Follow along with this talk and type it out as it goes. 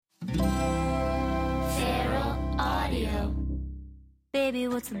Baby,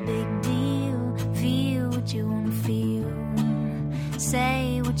 what's the big deal? Feel what you wanna feel.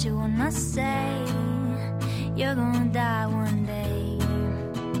 Say what you wanna say. You're gonna die one day.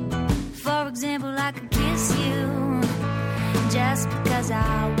 For example, I could kiss you just because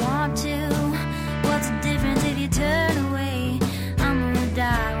I want to. What's the difference if you turn away? I'm gonna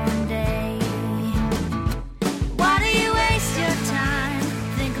die one day. Why do you waste your time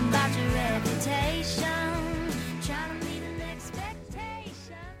thinking about your reputation, trying to meet an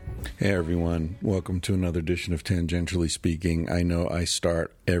expectation? Hey everyone, welcome to another edition of Tangentially Speaking. I know I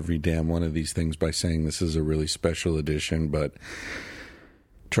start every damn one of these things by saying this is a really special edition, but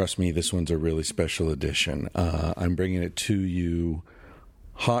trust me, this one's a really special edition. I'm bringing it to you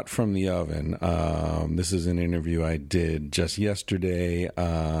hot from the oven. This is an interview I did just yesterday.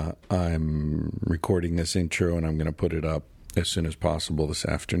 I'm recording this intro and I'm going to put it up as soon as possible this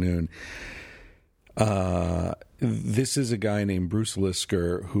afternoon. This is a guy named Bruce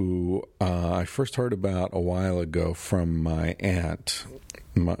Lisker who I first heard about a while ago from my aunt,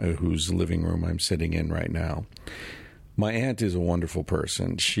 whose living room I'm sitting in right now. My aunt is a wonderful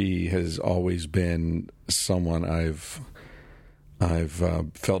person. She has always been someone I've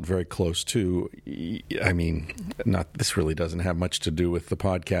felt very close to. I mean, this really doesn't have much to do with the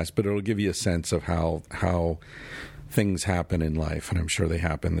podcast, but it'll give you a sense of how things happen in life, and I'm sure they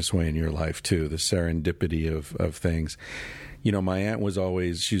happen this way in your life too, the serendipity of things. You know, my aunt was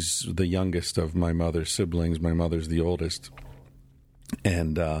she's the youngest of my mother's siblings. My mother's the oldest.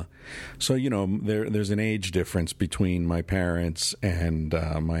 And so, you know, there's an age difference between my parents and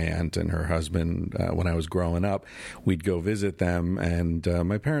my aunt and her husband. When I was growing up, we'd go visit them, and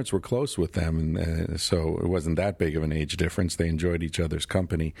my parents were close with them, and so it wasn't that big of an age difference. They enjoyed each other's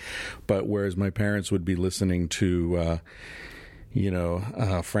company. But whereas my parents would be listening to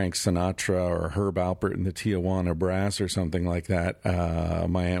Frank Sinatra or Herb Alpert and the Tijuana Brass or something like that.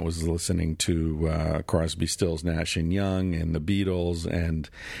 My aunt was listening to Crosby, Stills, Nash & Young and the Beatles, and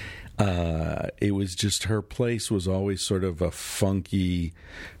it was just, her place was always sort of a funky,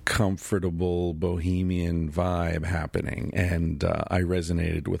 comfortable, bohemian vibe happening, and I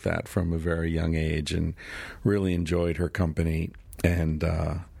resonated with that from a very young age and really enjoyed her company and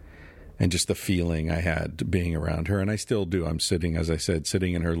just the feeling I had being around her. And I still do. I'm sitting, as I said,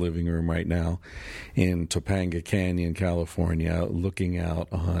 sitting in her living room right now in Topanga Canyon, California, looking out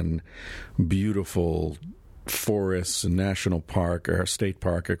on beautiful forests and national park or state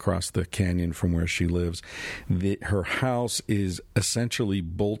park across the canyon from where she lives. Her house is essentially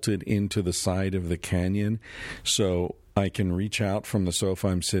bolted into the side of the canyon, so I can reach out from the sofa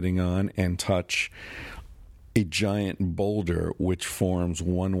I'm sitting on and touch a giant boulder which forms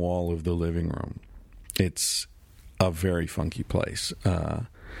one wall of the living room. It's a very funky place.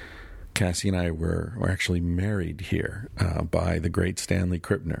 Cassie and I were actually married here by the great Stanley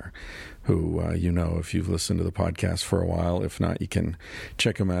Krippner, who, if you've listened to the podcast for a while. If not, you can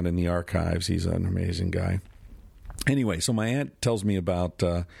check him out in the archives. He's an amazing guy. Anyway, so my aunt tells me about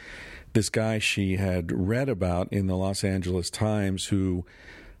this guy she had read about in the Los Angeles Times who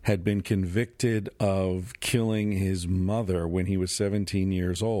had been convicted of killing his mother when he was 17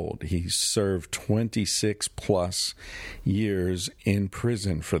 years old. He served 26 plus years in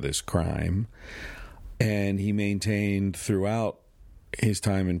prison for this crime, and he maintained throughout his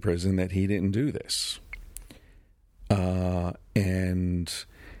time in prison that he didn't do this. And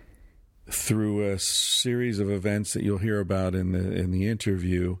through a series of events that you'll hear about in the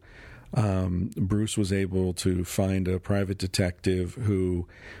interview, Bruce was able to find a private detective who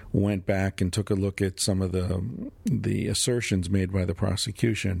went back and took a look at some of the assertions made by the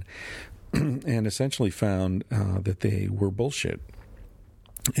prosecution and essentially found that they were bullshit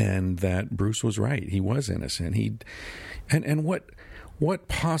and that Bruce was right. He was innocent. And what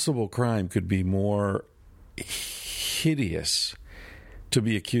possible crime could be more hideous to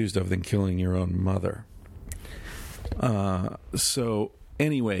be accused of than killing your own mother?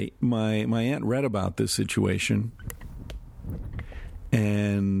 Anyway, my aunt read about this situation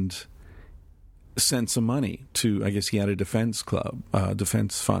and sent some money to, I guess he had a defense club,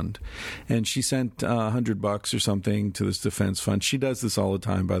 defense fund, and she sent $100 or something to this defense fund. She does this all the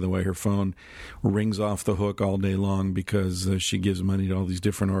time, by the way. Her phone rings off the hook all day long because she gives money to all these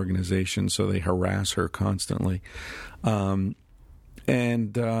different organizations, so they harass her constantly.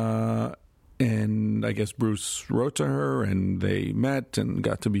 And I guess Bruce wrote to her, and they met and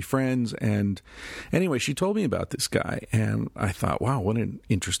got to be friends. And anyway, she told me about this guy, and I thought, wow, what an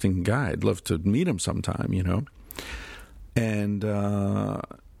interesting guy. I'd love to meet him sometime, And,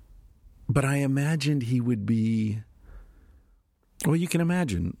 but I imagined he would be, well, you can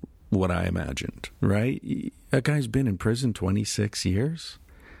imagine what I imagined, right? A guy's been in prison 26 years.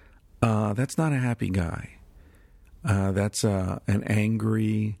 That's not a happy guy. That's an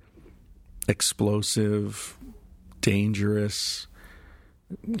angry, explosive, dangerous,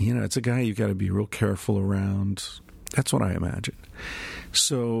 it's a guy you've got to be real careful around. That's what I imagined.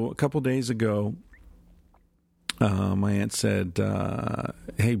 So a couple days ago, my aunt said,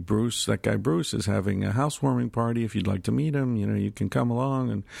 hey, Bruce, that guy Bruce is having a housewarming party. If you'd like to meet him, you can come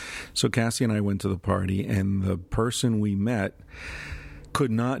along. And so Cassie and I went to the party, and the person we met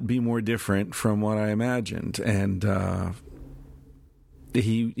could not be more different from what I imagined. And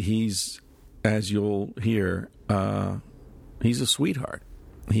he's, as you'll hear, he's a sweetheart.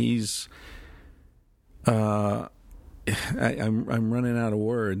 He's... I'm running out of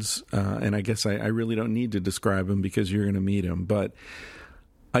words, and I guess I really don't need to describe him because you're going to meet him. But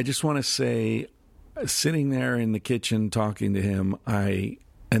I just want to say, sitting there in the kitchen talking to him,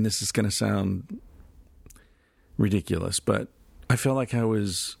 and this is going to sound ridiculous, but I felt like I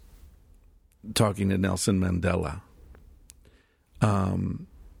was talking to Nelson Mandela.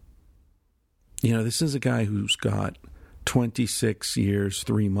 This is a guy who's got 26 years,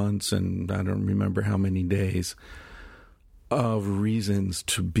 3 months, and I don't remember how many days of reasons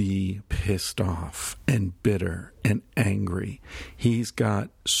to be pissed off and bitter and angry. He's got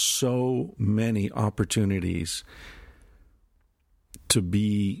so many opportunities to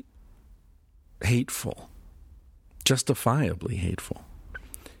be hateful, justifiably hateful.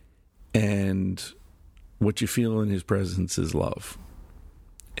 And what you feel in his presence is love.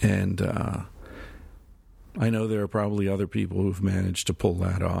 And I know there are probably other people who've managed to pull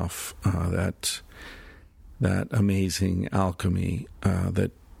that off, that amazing alchemy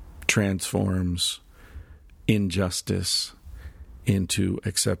that transforms injustice into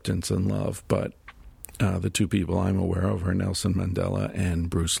acceptance and love. But the two people I'm aware of are Nelson Mandela and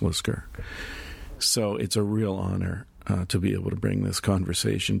Bruce Lisker. So it's a real honor to be able to bring this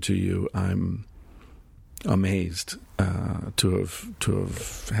conversation to you. I'm amazed to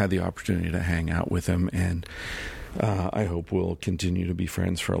have had the opportunity to hang out with him, and I hope we'll continue to be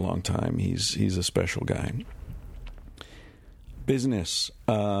friends for a long time. He's a special guy. Business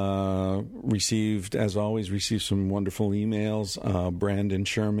received some wonderful emails. Brandon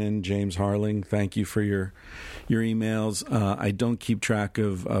Sherman, James Harling, thank you for your emails. I don't keep track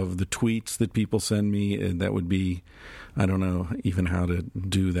of the tweets that people send me. That would be, I don't know even how to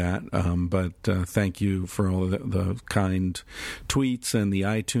do that. But thank you for all the kind tweets and the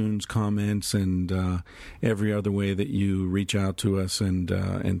iTunes comments and every other way that you reach out to us and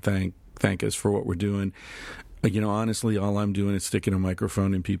thank us for what we're doing. Honestly, all I'm doing is sticking a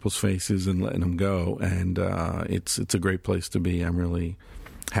microphone in people's faces and letting them go, and it's a great place to be. I'm really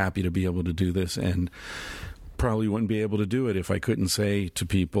happy to be able to do this, and probably wouldn't be able to do it if I couldn't say to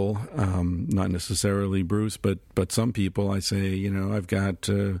people, not necessarily Bruce, but some people, I say, I've got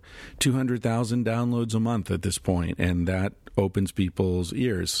 200,000 downloads a month at this point, and that opens people's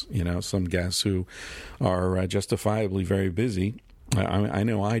ears. Some guests who are justifiably very busy. I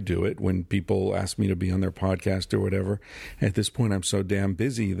know I do it when people ask me to be on their podcast or whatever. At this point, I'm so damn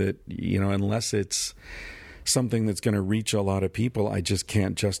busy that, unless it's something that's going to reach a lot of people, I just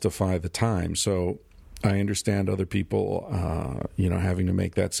can't justify the time. So I understand other people, having to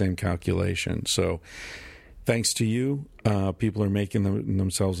make that same calculation. So thanks to you, people are making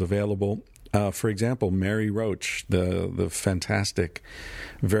themselves available. For example, Mary Roach, the fantastic,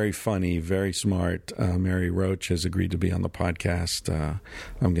 very funny, very smart Mary Roach has agreed to be on the podcast.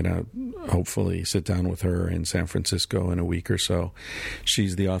 I'm going to hopefully sit down with her in San Francisco in a week or so.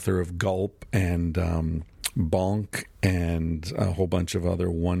 She's the author of Gulp and Bonk and a whole bunch of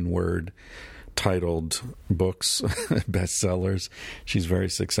other one-word titled books, bestsellers. She's very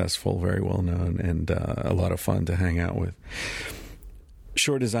successful, very well known, and a lot of fun to hang out with.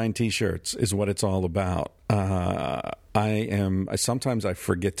 Shore Design T-shirts is what it's all about. Sometimes I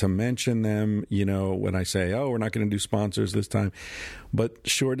forget to mention them, when I say, we're not going to do sponsors this time. But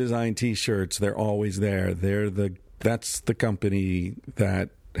Shore Design T-shirts, they're always there. That's the company that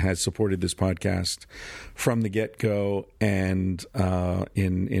has supported this podcast from the get-go, and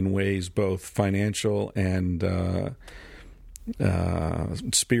in ways both financial and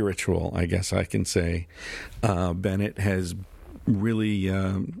spiritual, I guess I can say. Bennett has really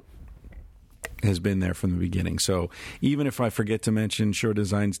has been there from the beginning. So even if I forget to mention Shore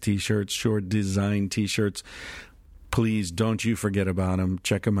Design T-shirts, please don't you forget about them.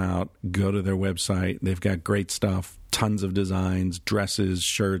 Check them out. Go to their website. They've got great stuff, tons of designs, dresses,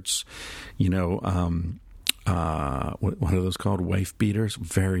 shirts, what are those called? Wife beaters?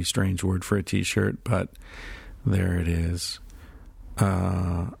 Very strange word for a T-shirt, but there it is.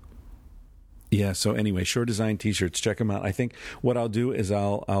 Yeah, so anyway, Shore Design T-shirts, check them out. I think what I'll do is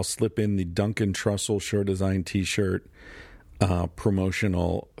I'll slip in the Duncan Trussell Shore Design T-shirt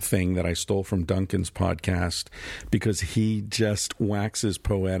promotional thing that I stole from Duncan's podcast, because he just waxes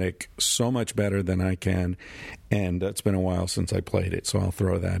poetic so much better than I can, and it's been a while since I played it, so I'll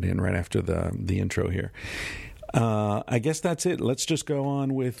throw that in right after the intro here. I guess that's it. Let's just go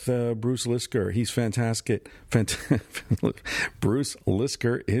on with Bruce Lisker. He's fantastic. Bruce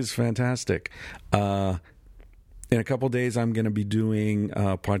Lisker is fantastic. In a couple days, I'm going to be doing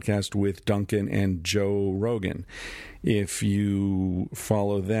a podcast with Duncan and Joe Rogan. If you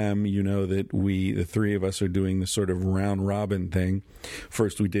follow them, you know that the three of us, are doing this sort of round robin thing.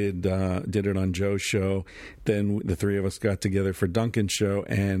 First, we did it on Joe's show. Then the three of us got together for Duncan's show,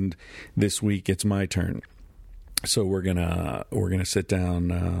 and this week it's my turn. So we're gonna sit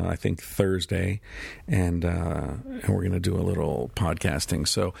down, I think Thursday, and we're gonna do a little podcasting.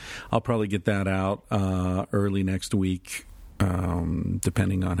 So I'll probably get that out early next week,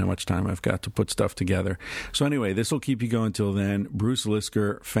 depending on how much time I've got to put stuff together. So anyway, this will keep you going till then. Bruce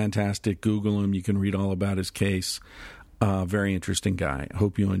Lisker, fantastic. Google him. You can read all about his case. Very interesting guy.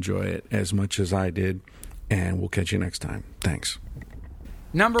 Hope you enjoy it as much as I did, and we'll catch you next time. Thanks.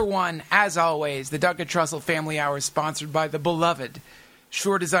 Number one, as always, the Duncan Trussell Family Hour is sponsored by the beloved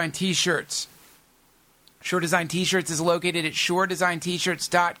Shore Design T-shirts. Shore Design T-shirts is located at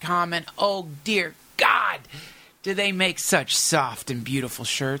shoredesignt-shirts.com, and oh dear God, do they make such soft and beautiful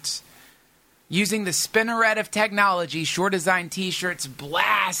shirts. Using the spinneret of technology, Shore Design T-shirts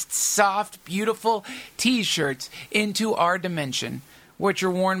blast soft, beautiful T-shirts into our dimension, which are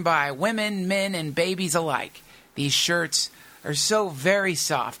worn by women, men, and babies alike. These shirts are so very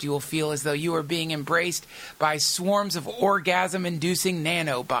soft you will feel as though you are being embraced by swarms of orgasm-inducing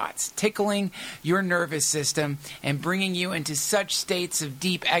nanobots, tickling your nervous system and bringing you into such states of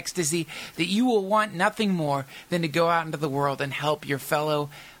deep ecstasy that you will want nothing more than to go out into the world and help your fellow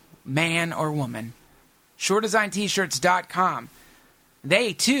man or woman. ShoreDesignT-shirts.com.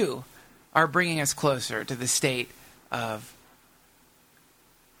 They, too, are bringing us closer to the state of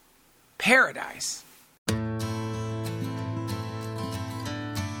paradise.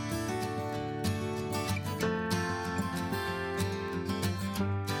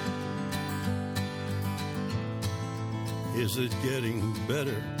 Is it getting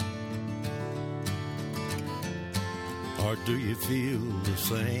better? Or do you feel the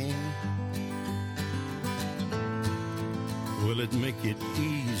same? Will it make it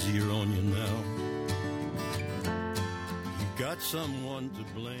easier on you now? You got someone to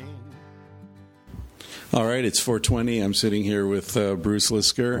blame. All right, it's 4:20. I'm sitting here with Bruce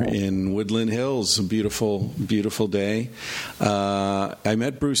Lisker in Woodland Hills. A beautiful, beautiful day. I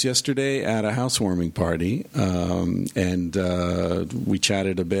met Bruce yesterday at a housewarming party, and we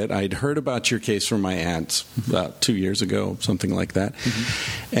chatted a bit. I'd heard about your case from my aunt about 2 years ago, something like that,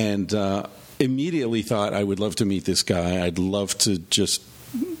 and immediately thought I would love to meet this guy. I'd love to just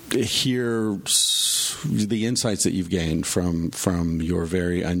hear the insights that you've gained from your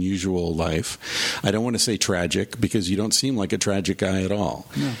very unusual life. I don't want to say tragic, because you don't seem like a tragic guy at all.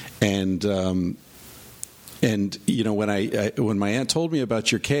 No. And you know, when my aunt told me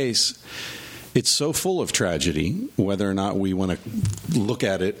about your case, it's so full of tragedy, whether or not we want to look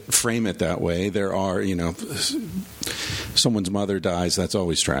at it, frame it that way. There are, you know, someone's mother dies, that's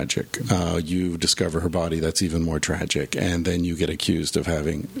always tragic. You discover her body, that's even more tragic. And then you get accused of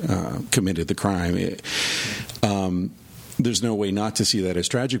having committed the crime. There's no way not to see that as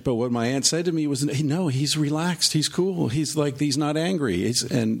tragic. But what my aunt said to me was, no, he's relaxed. He's cool. He's not angry.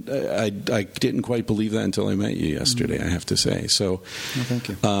 I didn't quite believe that until I met you yesterday, I have to say. So, thank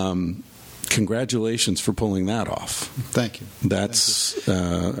you. Congratulations for pulling that off. Thank you. That's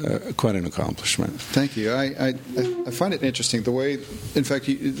quite an accomplishment. Thank you. I find it interesting the way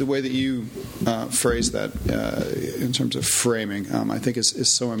that you phrase that in terms of framing. I think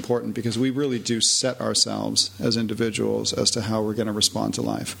is so important, because we really do set ourselves as individuals as to how we're going to respond to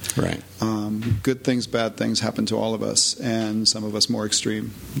life. Right. Good things, bad things happen to all of us, and some of us more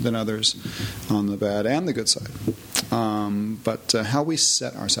extreme than others on the bad and the good side. But how we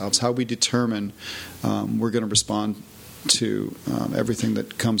set ourselves, how we determine we're going to respond to everything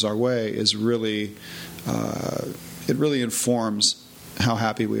that comes our way is really, it really informs how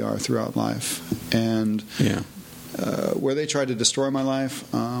happy we are throughout life. And where they try to destroy my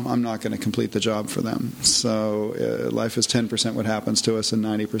life, I'm not going to complete the job for them. So life is 10% what happens to us and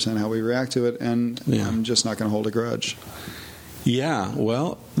 90% how we react to it, and I'm just not going to hold a grudge. Yeah,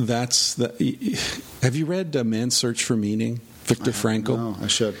 well, have you read Man's Search for Meaning? Viktor Frankl. No, I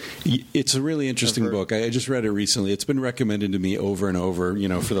should. It's a really interesting book. I just read it recently. It's been recommended to me over and over,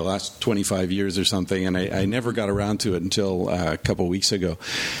 for the last 25 years or something, and I never got around to it until a couple weeks ago.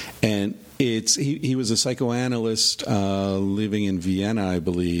 And he was a psychoanalyst living in Vienna, I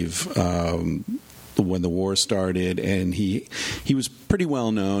believe, when the war started, and he was pretty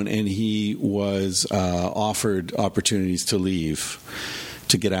well known, and he was offered opportunities to leave,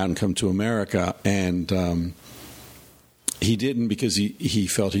 to get out and come to America, and he didn't, because he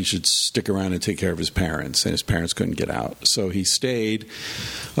felt he should stick around and take care of his parents, and his parents couldn't get out. So he stayed.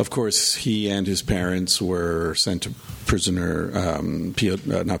 Of course, he and his parents were sent to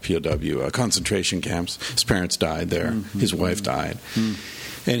concentration camps. His parents died there. Mm-hmm. His wife died.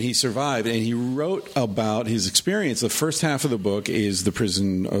 Mm-hmm. And he survived, and he wrote about his experience. The first half of the book is the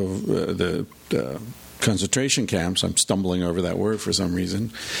prison of the concentration camps. I'm stumbling over that word for some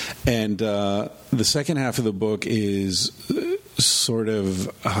reason. And the second half of the book is sort of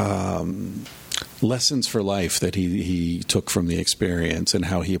lessons for life that he took from the experience and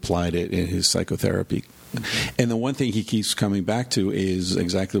how he applied it in his psychotherapy. Mm-hmm. And the one thing he keeps coming back to is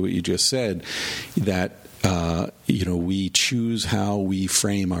exactly what you just said, that we choose how we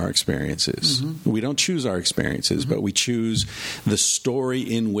frame our experiences. Mm-hmm. We don't choose our experiences, mm-hmm. but we choose the story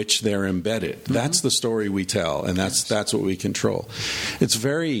in which they're embedded. Mm-hmm. That's the story we tell, and that's what we control. It's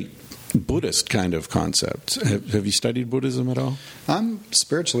very Buddhist kind of concept. Have you studied Buddhism at all? I'm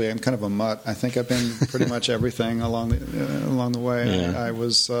kind of a mutt. I think I've been pretty much everything along the way. Yeah. I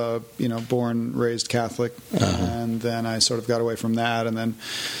was born, raised Catholic, and then I sort of got away from that, and then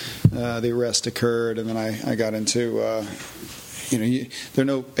the arrest occurred, and then I got into there are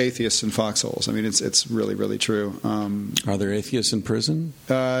no atheists in foxholes. I mean, it's really, really true. Are there atheists in prison?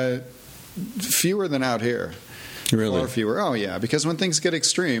 Fewer than out here. Really? Far fewer. Oh, yeah. Because when things get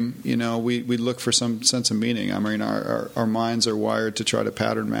extreme, we look for some sense of meaning. I mean, our minds are wired to try to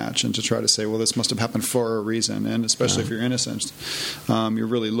pattern match and to try to say, well, this must have happened for a reason. And especially if you're innocent, you're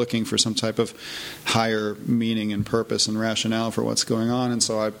really looking for some type of higher meaning and purpose and rationale for what's going on. And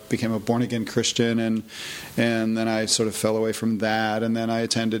so I became a born-again Christian, and then I sort of fell away from that. And then I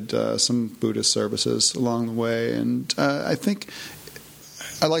attended some Buddhist services along the way. And I think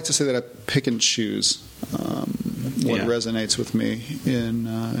I like to say that I pick and choose what resonates with me in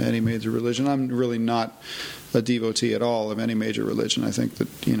any major religion. I'm really not a devotee at all of any major religion. I think that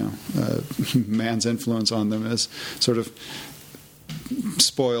man's influence on them has sort of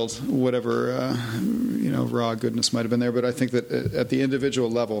spoiled whatever raw goodness might have been there. But I think that at the individual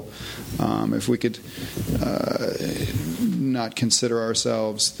level, if we could not consider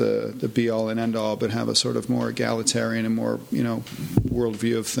ourselves the be all and end all, but have a sort of more egalitarian and more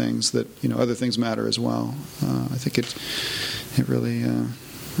worldview of things, that other things matter as well. I think it really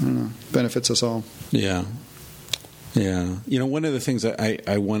benefits us all. Yeah. One of the things that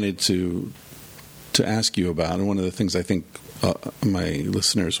I wanted to ask you about, and one of the things I think my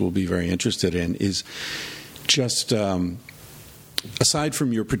listeners will be very interested in, is just aside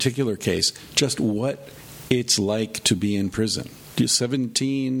from your particular case, just what it's like to be in prison.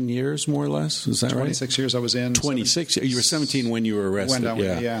 17 years, more or less? Is that 26 right? 26 years I was in. 26. You were 17 when you were arrested.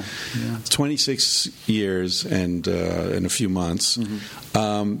 Yeah. 26 years and in a few months.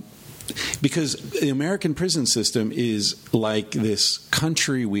 Mm-hmm. Because the American prison system is like this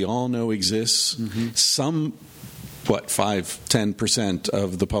country we all know exists. Mm-hmm. Some 5-10%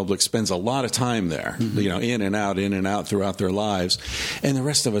 of the public spends a lot of time there, mm-hmm. in and out throughout their lives, and the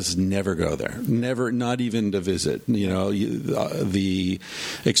rest of us never go there, not even to visit. The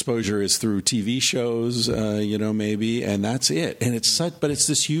exposure is through TV shows, maybe, and that's it. And but it's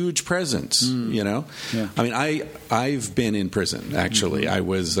this huge presence, Yeah. I mean, I've been in prison, actually. Mm-hmm. I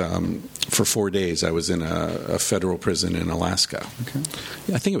was for 4 days. I was in a federal prison in Alaska. Okay.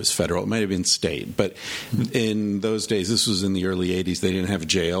 I think it was federal. It might have been state, but in those days, this was in the early 80s, they didn't have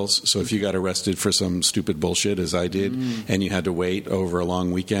jails. So if you got arrested for some stupid bullshit, as I did, and you had to wait over a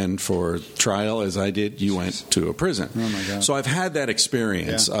long weekend for trial, as I did, you went to a prison. Oh my God. So I've had that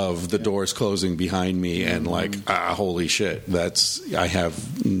experience of the doors closing behind me and holy shit, I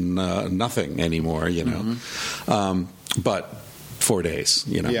have nothing anymore, but 4 days,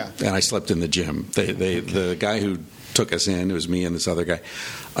 and I slept in the gym. The guy who took us in, it was me and this other guy,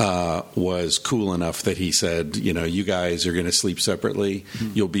 was cool enough that he said, you guys are going to sleep separately.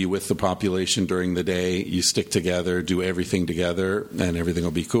 Mm-hmm. You'll be with the population during the day. You stick together, do everything together, and everything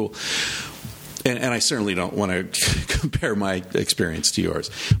will be cool. And I certainly don't want to compare my experience to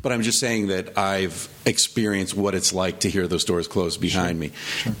yours, but I'm just saying that I've experienced what it's like to hear those doors close behind me.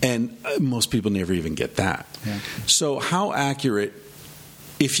 Sure. And most people never even get that. Yeah. So how accurate,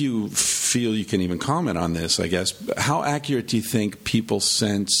 if you feel you can even comment on this, I guess. How accurate do you think people's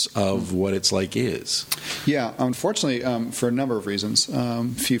sense of what it's like is? Yeah, unfortunately, for a number of reasons,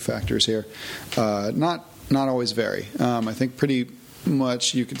 few factors here, not always very. I think pretty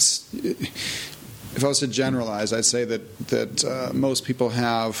much you could, if I was to generalize, I'd say that most people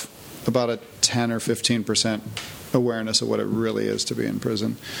have about a 10 or 15% awareness of what it really is to be in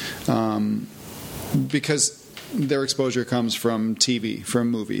prison, because their exposure comes from TV, from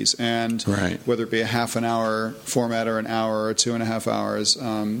movies, and whether it be a half an hour format or an hour or 2.5 hours,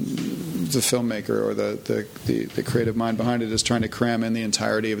 the filmmaker or the creative mind behind it is trying to cram in the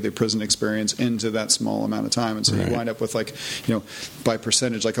entirety of the prison experience into that small amount of time, and so you wind up with, like, by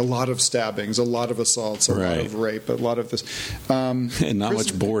percentage, like a lot of stabbings, a lot of assaults, a lot of rape, a lot of this, and not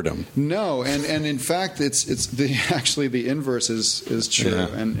much boredom. No, and in fact, it's actually the inverse is true,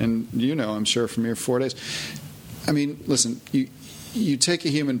 and I'm sure from your 4 days. I mean, listen, you take a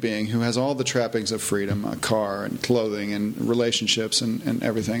human being who has all the trappings of freedom, a car and clothing and relationships and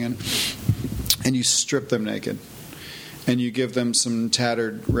everything, and you strip them naked, and you give them some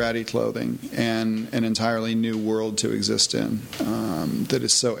tattered, ratty clothing and an entirely new world to exist in, that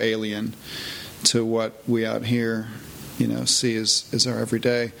is so alien to what we out here, see as our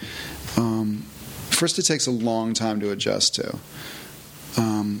everyday. First, it takes a long time to adjust to.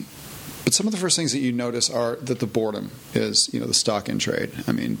 But some of the first things that you notice are that the boredom is, the stock in trade.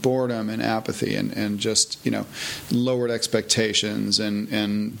 I mean, boredom and apathy and just, lowered expectations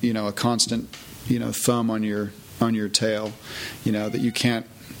and a constant, thumb on your tail, that you can't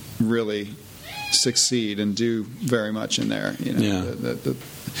really succeed and do very much in there.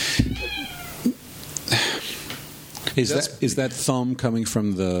 Is that thumb coming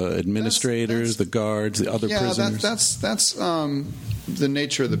from the administrators, the guards, the other prisoners? That's the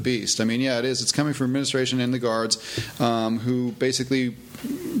nature of the beast. I mean, it is. It's coming from administration and the guards, who basically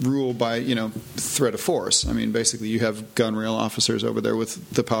rule by threat of force. I mean, basically, you have gun rail officers over there with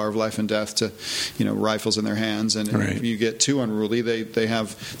the power of life and death to rifles in their hands, and if you get too unruly,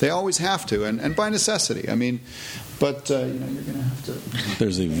 they always have to, and by necessity. I mean. But you're going to have to.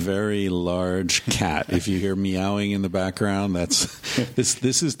 There's a very large cat. If you hear meowing in the background, that's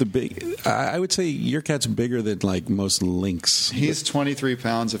this is the big. I would say your cat's bigger than like most lynx. He's 23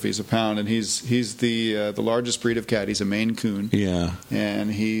 pounds if he's a pound, and he's the largest breed of cat. He's a Maine Coon. Yeah, and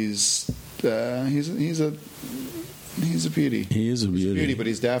he's a beauty. He is a beauty. But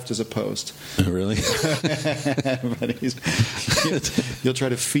he's daft as a post. Oh, really? But you'll try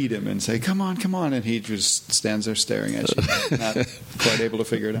to feed him and say, come on, and he just stands there staring at you, not quite able to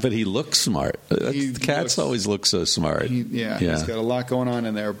figure it out. But he looks smart. Cats always look so smart. He's got a lot going on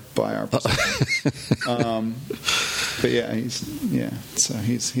in there by our perception. But so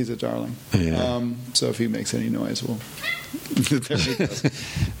he's a darling. Yeah. So if he makes any noise, there he goes.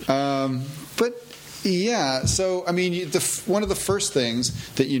 But yeah, so I mean, one of the first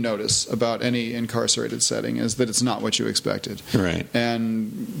things that you notice about any incarcerated setting is that it's not what you expected, right?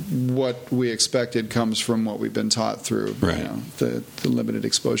 And what we expected comes from what we've been taught through, the limited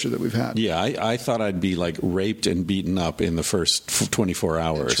exposure that we've had. Yeah, I thought I'd be like raped and beaten up in the first 24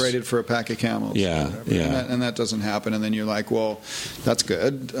 hours, and traded for a pack of Camels. Yeah. And that doesn't happen. And then you're like, well, that's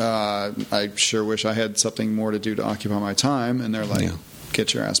good. I sure wish I had something more to do to occupy my time. And they're like. Yeah.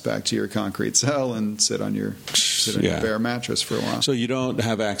 Get your ass back to your concrete cell and sit on your bare mattress for a while. So you don't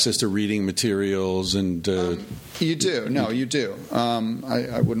have access to reading materials and... You do. No, you do.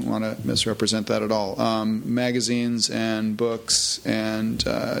 I wouldn't want to misrepresent that at all. Magazines and books and,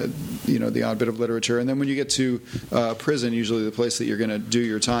 the odd bit of literature. And then when you get to prison, usually the place that you're going to do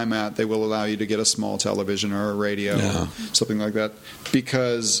your time at, they will allow you to get a small television or a radio or something like that,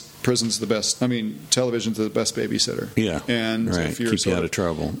 because prison's the best. I mean, television's the best babysitter. Yeah, and if you're keep you out of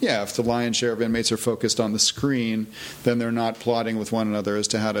trouble. Yeah, if the lion's share of inmates are focused on the screen, then they're not plotting with one another as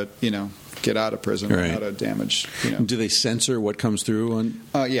to how to, get out of prison, or how to damage. Do they censor what comes through on?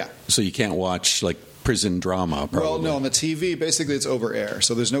 Yeah. So you can't watch like prison drama. Probably. Well, no, on the TV, basically it's over air,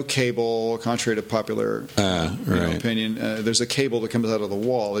 so there's no cable. Contrary to popular opinion, there's a cable that comes out of the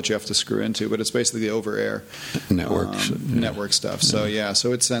wall that you have to screw into, but it's basically the over air network stuff. So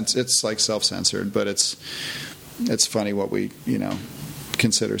so it's like self-censored, but it's funny what we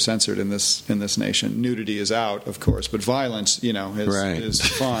consider censored in this nation. Nudity is out, of course, but violence, is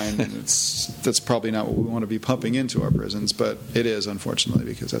fine. That's probably not what we want to be pumping into our prisons, but it is, unfortunately,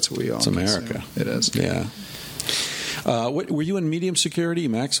 because that's what we all. It's America. Consume. It is. Yeah. Were you in medium security,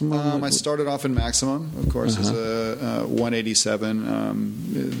 maximum? I started off in maximum, of course, as a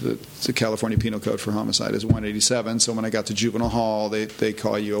 187. The California Penal Code for homicide is 187. So when I got to juvenile hall, they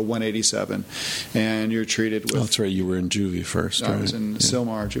call you a 187, and you're treated with. Oh, that's right. You were in juvie first. I was in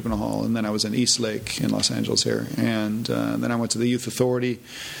Sylmar Juvenile Hall, and then I was in Eastlake in Los Angeles here, and then I went to the Youth Authority,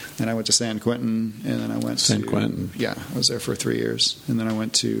 and I went to San Quentin, and then I went to San Quentin. Yeah, I was there for 3 years, and then I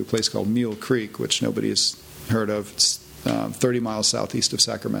went to a place called Mule Creek, which nobody has heard of. It's 30 miles southeast of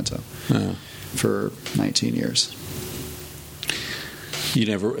Sacramento for 19 years. You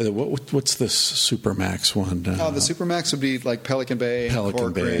never. What's this Supermax one? The Supermax would be like Pelican Bay.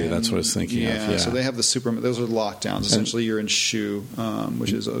 Pelican Bay. That's what I was thinking of. Yeah. So they have the Those are lockdowns. Essentially, you're in SHU,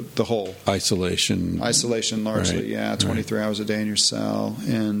 which is the whole isolation largely. Right. Yeah, 23 hours a day in your cell.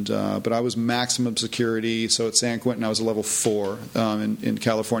 And but I was maximum security. So at San Quentin, I was a level 4. In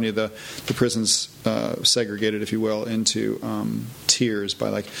California, the prisons segregated, if you will, into tiers by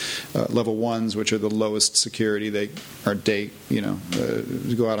like level 1s, which are the lowest security. They are day,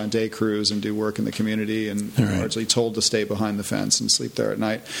 go out on day crews and do work in the community, and largely told to stay behind the fence and sleep there at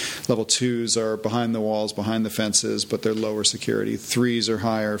night. Level 2s are behind the walls, behind the fences, but they're lower security. 3s are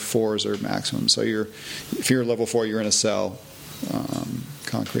higher, 4s are maximum. So if you're level 4, you're in a cell,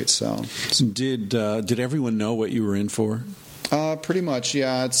 concrete cell. Did everyone know what you were in for? Pretty much,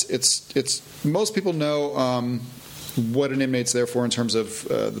 yeah. It's most people know what an inmate's there for in terms of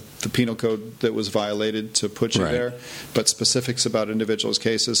the penal code that was violated to put you there, but specifics about individuals'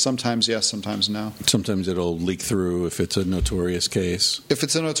 cases, sometimes yes, sometimes no. Sometimes it'll leak through if it's a notorious case. If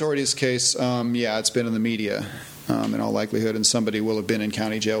it's a notorious case, it's been in the media. In all likelihood, and somebody will have been in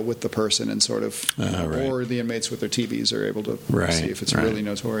county jail with the person, and sort of, or the inmates with their TVs are able to see if it's really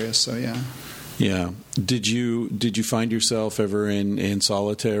notorious. So yeah. Yeah. Did you find yourself ever in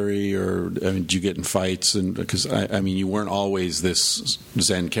solitary, or did you get in fights? And because you weren't always this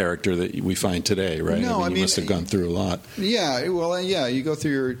Zen character that we find today, right? No, you must have gone through a lot. Yeah. Well, you go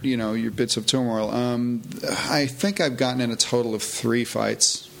through your bits of turmoil. I think I've gotten in a total of 3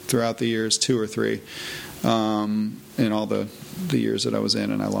 fights throughout the years, 2 or 3, in all the years that I was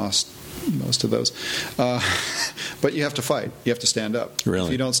in, and I lost most of those. But you have to fight. You have to stand up. Really?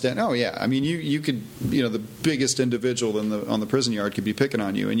 If you don't stand, you could, the biggest individual on the prison yard could be picking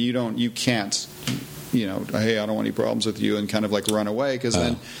on you, and you can't, hey, I don't want any problems with you, and kind of like run away, because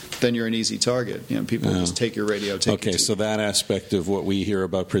then you're an easy target. People will just take your radio. So that aspect of what we hear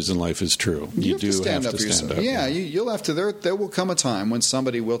about prison life is true. You do have to stand up. Yeah, you'll have to. There will come a time when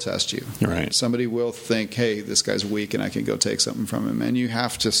somebody will test you. Right. Somebody will think, hey, this guy's weak, and I can go take something from him, and you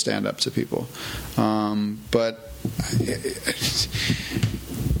have to stand up to people. But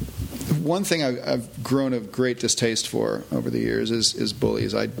one thing I've grown a great distaste for over the years is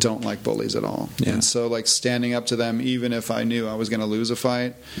bullies. I don't like bullies at all. Yeah. And so, like, standing up to them, even if I knew I was going to lose a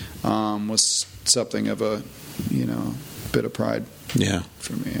fight, was something of a, bit of pride. Yeah.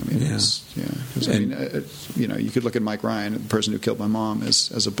 For me, you could look at Mike Ryan, the person who killed my mom,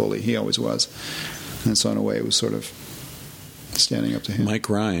 as a bully. He always was, and so in a way, it was sort of standing up to him. Mike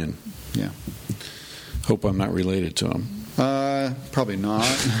Ryan. Yeah. Hope I'm not related to him. Probably not.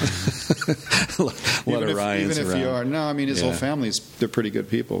 A lot of Ryans even if around. you are. No, his whole they're pretty good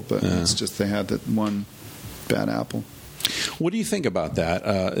people, but it's just they had that one bad apple. What do you think about that?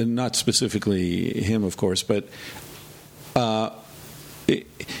 Not specifically him, of course, but the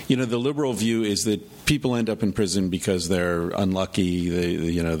liberal view is that people end up in prison because they're unlucky.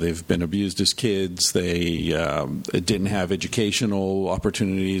 They've been abused as kids. They didn't have educational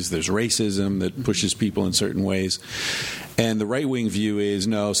opportunities. There's racism that pushes people in certain ways. And the right-wing view is,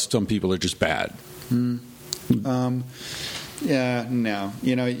 no, some people are just bad. No.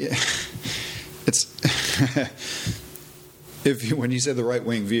 It's... When you said the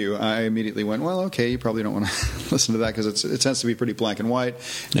right-wing view, I immediately went, well, okay, you probably don't want to listen to that, because it tends to be pretty black and white,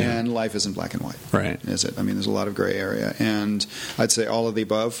 and life isn't black and white. Right. Is it? There's a lot of gray area. And I'd say all of the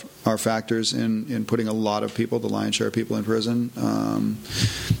above are factors in putting a lot of people, the lion's share of people, in prison.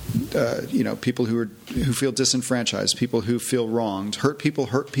 People who feel disenfranchised, people who feel wronged. Hurt people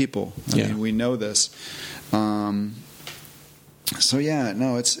hurt people. We know this. Everybody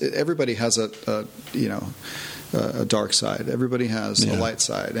has a dark side. Everybody has a light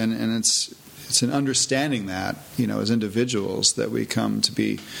side, and it's an understanding that as individuals that we come to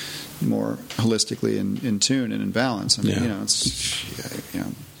be more holistically in tune and in balance.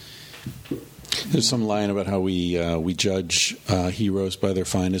 There's some line about how we judge heroes by their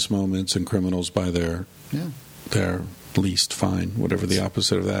finest moments and criminals by their least fine, whatever the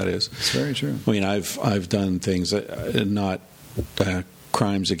opposite of that is. It's very true. I've done things not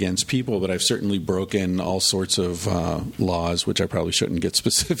crimes against people, but I've certainly broken all sorts of laws, which I probably shouldn't get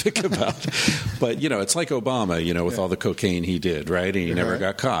specific about. But, it's like Obama, with all the cocaine he did, right? And he never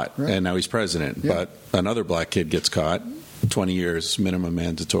got caught. Right. And now he's president. Yeah. But another black kid gets caught. 20 years minimum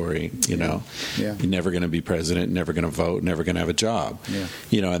mandatory, Yeah. You're never going to be president, never going to vote, never going to have a job.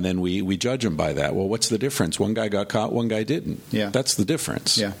 Yeah. And then we judge them by that. Well, what's the difference? One guy got caught, one guy didn't. Yeah. That's the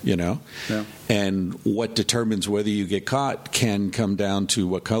difference. Yeah. Yeah. And what determines whether you get caught can come down to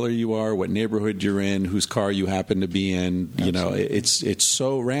what color you are, what neighborhood you're in, whose car you happen to be in. Absolutely. It's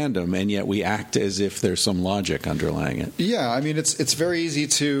so random, and yet we act as if there's some logic underlying it. Yeah, I mean, it's very easy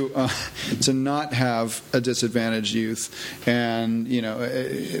to not have a disadvantaged youth and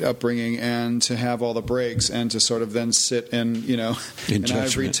upbringing, and to have all the breaks, and to sort of then sit in an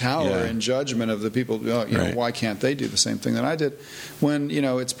ivory tower in judgment of the people. Right. Why can't they do the same thing that I did? When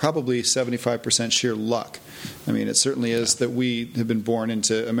it's probably 75% sheer luck. I mean, it certainly is that we have been born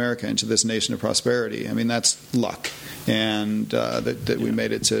into America, into this nation of prosperity. I mean, that's luck, and that we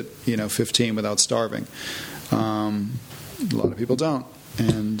made it to 15 without starving. A lot of people don't.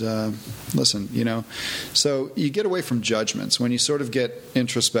 And listen, so you get away from judgments when you sort of get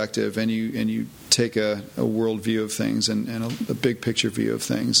introspective, and you take a world view of things, and a big picture view of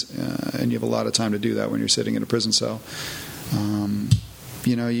things, and you have a lot of time to do that when you're sitting in a prison cell.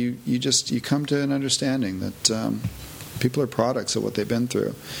 You come to an understanding that people are products of what they've been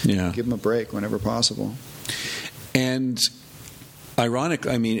through. Yeah. Give them a break whenever possible. And ironic,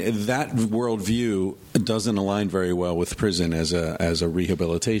 I mean, that worldview doesn't align very well with prison as a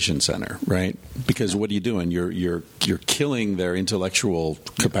rehabilitation center, right? Because what are you doing? You're killing their intellectual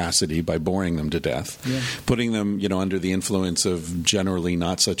capacity by boring them to death, putting them under the influence of generally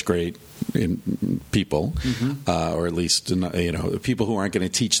not such great people, or at least people who aren't going to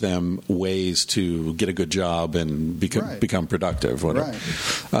teach them ways to get a good job and become productive. Whatever.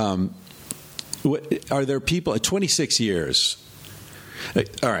 Right. Are there people at 26 years?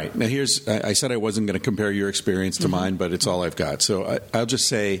 All right. Now, I said I wasn't going to compare your experience to mine, but it's all I've got. So I'll just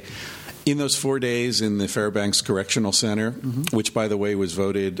say, in those 4 days in the Fairbanks Correctional Center, which, by the way, was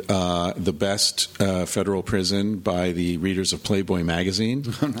voted the best federal prison by the readers of Playboy magazine,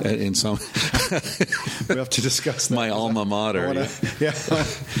 in some we have to discuss that. My alma mater. I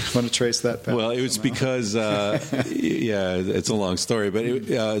want to trace that back. Well, it was because, it's a long story, but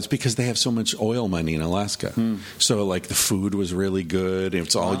it's because they have so much oil money in Alaska. So, the food was really good.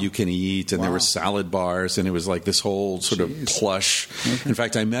 It's all you can eat, and there were salad bars, and it was like this whole sort of plush. Okay. In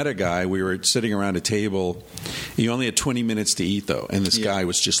fact, I met a guy. We were sitting around a table. He only had 20 minutes to eat, though, and this guy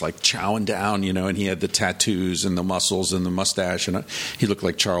was just chowing down, and he had the tattoos and the muscles and the mustache, and he looked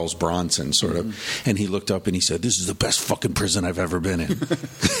like Charles Bronson, sort of. And he looked up and he said, "This is the best fucking prison I've ever been in."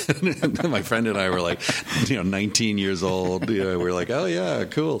 And my friend and I were 19 years old. We were like, "Oh yeah,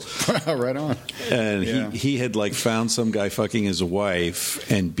 cool, right on." And he had found some guy fucking his wife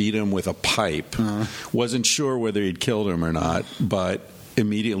and beat him with a pipe. Wasn't sure whether he'd killed him or not, but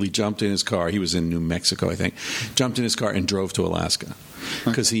immediately jumped in his car. He was in New Mexico, I think. Jumped in his car and drove to Alaska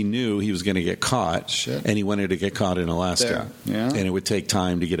because he knew he was going to get caught, and he wanted to get caught in Alaska. And it would take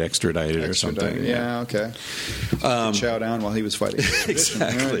time to get extradited or something. Yeah, okay. Chow down while he was fighting.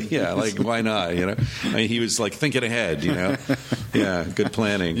 Exactly. Yeah, why not? I mean, he was thinking ahead. Yeah, good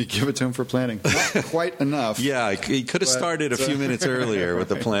planning. You give it to him for planning. Not quite enough. Yeah, he could have started a few minutes earlier with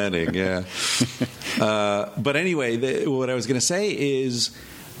the planning. Yeah. But anyway, what I was going to say is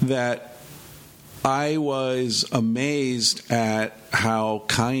that I was amazed at how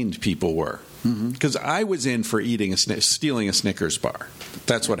kind people were. Because I was in for stealing a Snickers bar.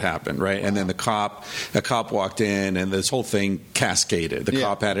 That's what happened, right? And then a cop walked in, and this whole thing cascaded. The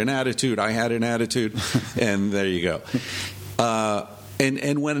cop had an attitude, I had an attitude, and there you go.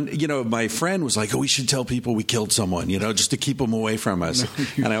 And when, my friend was like, "Oh, we should tell people we killed someone, just to keep them away from us."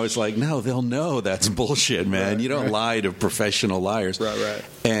 And I was like, "No, they'll know that's bullshit, man. You don't lie to professional liars." Right.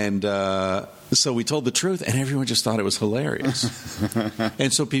 And so we told the truth, and everyone just thought it was hilarious.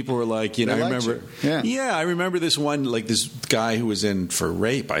 And so people were like, I remember, I remember this one, this guy who was in for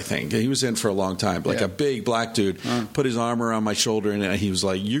rape, I think. He was in for a long time, a big black dude, put his arm around my shoulder, and he was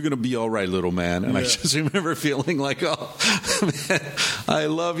like, "You're going to be all right, little man." And I just remember feeling like, "Oh, man, I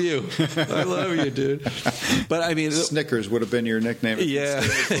love you. I love you, dude." But I mean, Snickers would have been your nickname.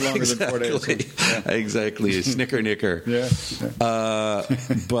 For longer than 4 days. Exactly. Snicker Nicker.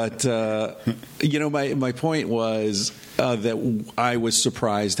 But my point was that I was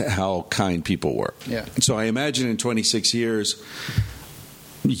surprised at how kind people were. Yeah. So I imagine in 26 years,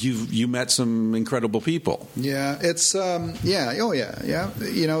 you met some incredible people. Yeah, it's yeah.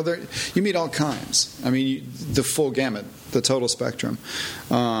 You know, you meet all kinds. I mean, the full gamut, the total spectrum.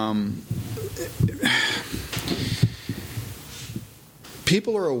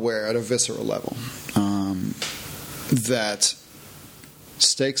 People are aware at a visceral level that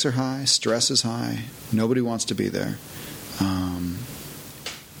stakes are high, stress is high, nobody wants to be there.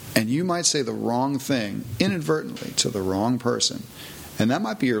 And you might say the wrong thing inadvertently to the wrong person, and that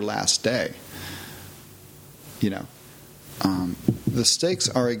might be your last day. You know, the stakes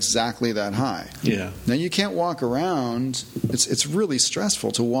are exactly that high. Yeah. Now you can't walk around. It's really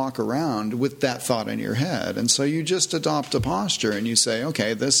stressful to walk around with that thought in your head, and so you just adopt a posture and you say,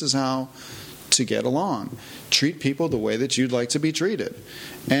 okay, this is how to get along. Treat people the way that you'd like to be treated.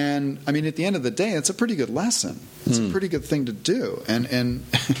 And I mean, at the end of the day, it's a pretty good lesson. It's a pretty good thing to do. And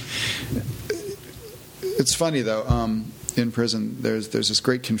it's funny though. In prison, there's this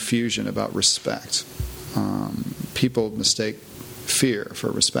great confusion about respect. People mistake fear for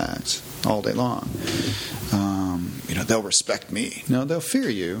respect all day long. You know, they'll respect me. No, they'll fear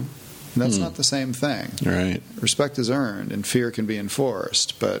you. That's not the same thing. Right. Respect is earned, and fear can be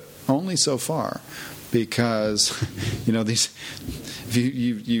enforced, but only so far. Because, you know, if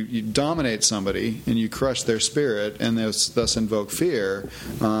you dominate somebody and you crush their spirit and thus invoke fear,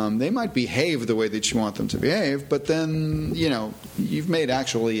 they might behave the way that you want them to behave, but then, you know, you've made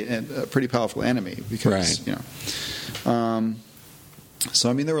actually a pretty powerful enemy. Because, right. You know.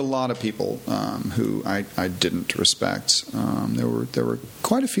 So, I mean, there were a lot of people who I didn't respect. There were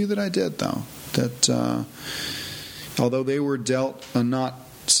quite a few that I did, though. That although they were dealt a not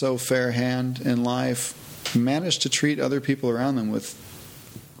so fair hand in life, managed to treat other people around them with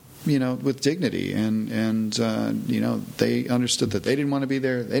dignity, and you know, they understood that they didn't want to be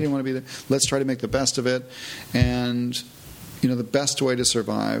there. They didn't want to be there. Let's try to make the best of it. And you know, the best way to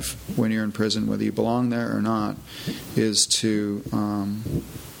survive when you're in prison, whether you belong there or not, is to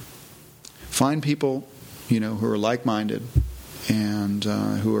find people, you know, who are like-minded and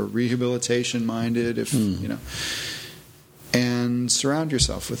who are rehabilitation-minded. If you know. And surround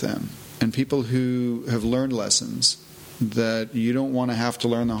yourself with them, and people who have learned lessons that you don't want to have to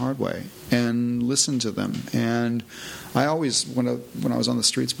learn the hard way, and listen to them. And I always, when I was on the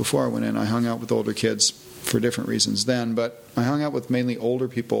streets before I went in, I hung out with older kids for different reasons then, but I hung out with mainly older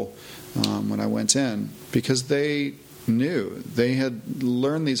people when I went in, because they knew, they had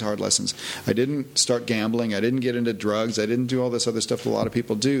learned these hard lessons. I didn't start gambling. I didn't get into drugs. I didn't do all this other stuff that a lot of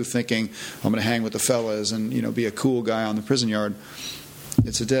people do, thinking I'm going to hang with the fellas and, you know, be a cool guy on the prison yard.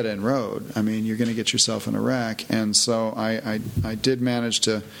 It's a dead-end road. I mean, you're going to get yourself in a wreck. And so I did manage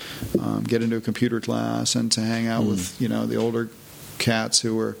to get into a computer class and to hang out with, you know, the older cats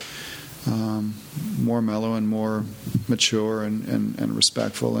who were more mellow and more mature and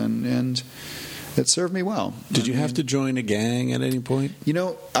respectful, and it served me well. Did you have to join a gang at any point? You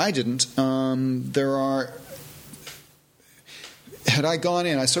know, I didn't. Had I gone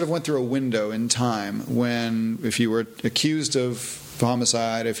in, I sort of went through a window in time when, if you were accused of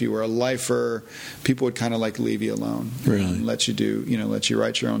homicide, if you were a lifer, people would kind of like leave you alone. Really? And let you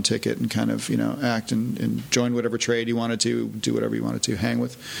write your own ticket and kind of, you know, act and join whatever trade you wanted to, do whatever you wanted to, hang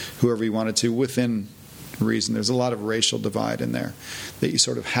with whoever you wanted to within reason. There's a lot of racial divide in there that you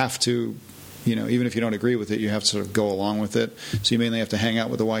sort of have to, you know, even if you don't agree with it, you have to sort of go along with it. So you mainly have to hang out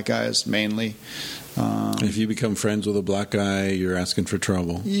with the white guys, mainly. If you become friends with a black guy, you're asking for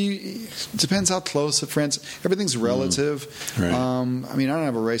trouble. It depends how close the friends. Everything's relative. Right. I mean, I don't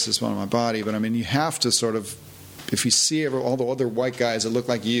have a racist one on my body, but I mean, you have to sort of, if you see all the other white guys that look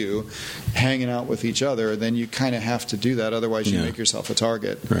like you hanging out with each other, then you kind of have to do that. Otherwise, you make yourself a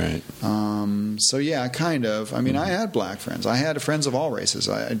target. Right. So yeah, kind of. I mean, I had black friends. I had friends of all races.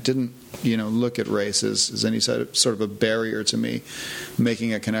 I didn't, you know, look at race as any sort of a barrier to me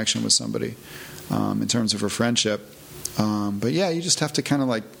making a connection with somebody in terms of a friendship. But yeah, you just have to kind of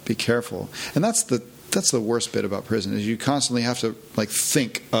like be careful, and that's the worst bit about prison, is you constantly have to like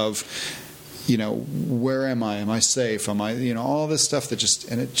think of, you know, where am I? Am I safe? Am I, you know, all this stuff that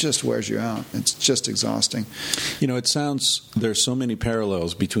it just wears you out. It's just exhausting. You know, it sounds, there's so many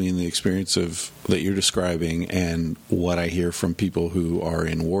parallels between the experience that you're describing and what I hear from people who are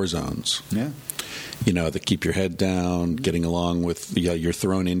in war zones. Yeah. You know, that keep your head down, getting along with, you're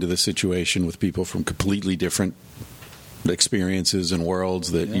thrown into the situation with people from completely different experiences and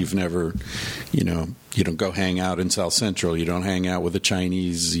worlds that you've never, you know, you don't go hang out in South Central. You don't hang out with a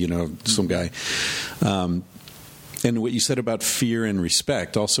Chinese, you know, some guy. And what you said about fear and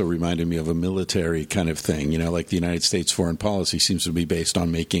respect also reminded me of a military kind of thing. Like the United States foreign policy seems to be based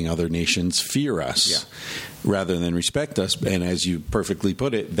on making other nations fear us rather than respect us. And as you perfectly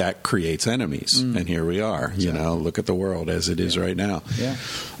put it, that creates enemies. And here we are. Exactly. Look at the world as it is right now. Yeah.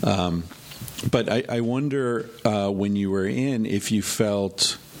 But I wonder when you were in if you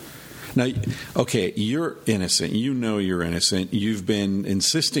felt... Now, okay, you're innocent. You're innocent. You've been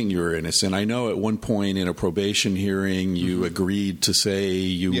insisting you're innocent. I know at one point in a probation hearing you agreed to say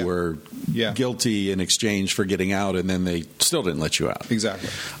you were guilty in exchange for getting out, and then they still didn't let you out. Exactly.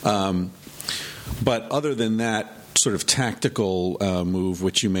 But other than that sort of tactical move,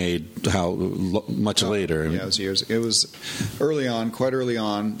 which you made much later? Yeah, it was years. It was quite early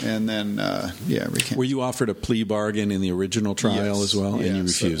on, and then Were you offered a plea bargain in the original trial as well, and you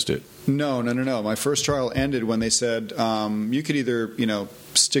refused it? No. My first trial ended when they said you could either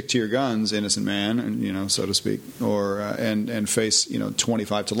stick to your guns, innocent man, and so to speak, or and face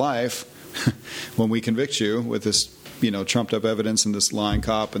 25 to life when we convict you with this trumped up evidence and this lying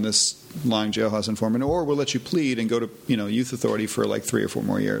cop and this lying jailhouse informant, or we'll let you plead and go to youth authority for like 3 or 4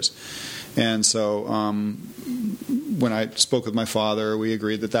 more years. And so when I spoke with my father, we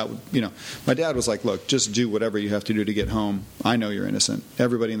agreed that would, my dad was like, look, just do whatever you have to do to get home. I know you're innocent.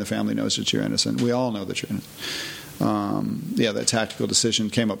 Everybody in the family knows that you're innocent. We all know that you're innocent. That tactical decision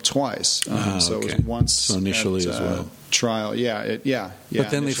came up twice. So it was once initially at, as well. Trial, But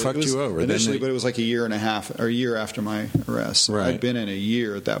then they fucked you over. Initially, but it was like a year after my arrest. So I'd been in a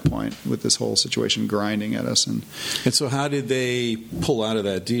year at that point with this whole situation grinding at us. And so how did they pull out of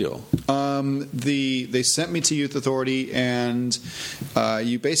that deal? They sent me to youth authority, and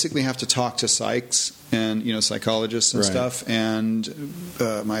you basically have to talk to psychs and psychologists and stuff. And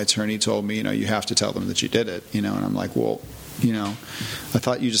my attorney told me, you have to tell them that you did it. And I'm like, well, I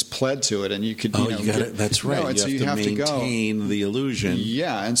thought you just pled to it, and you could. That's right. No, you have to maintain the illusion.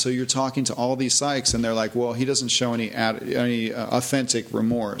 Yeah, and so you're talking to all these psychs, and they're like, "Well, he doesn't show any authentic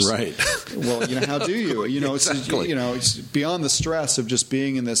remorse." Right. Well, how do you? Exactly. It's beyond the stress of just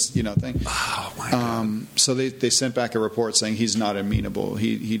being in this, thing. Oh my God. So they sent back a report saying he's not amenable.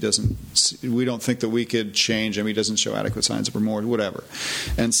 He doesn't. We don't think that we could change him. He doesn't show adequate signs of remorse. Whatever.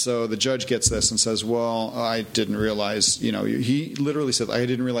 And so the judge gets this and says, "Well, I didn't realize. He literally said, I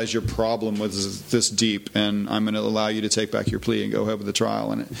didn't realize your problem was this deep, and I'm going to allow you to take back your plea and go ahead with the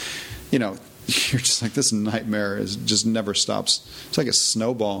trial." And you're just like, this nightmare just never stops. It's like a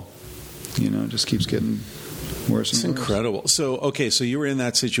snowball. It just keeps getting worse and worse. It's incredible. So you were in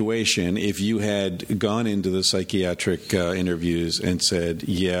that situation. If you had gone into the psychiatric interviews and said,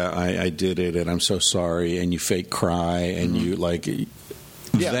 "Yeah, I did it, and I'm so sorry," and you fake cry, and you like.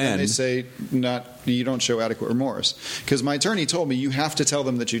 Then they say you don't show adequate remorse, because my attorney told me you have to tell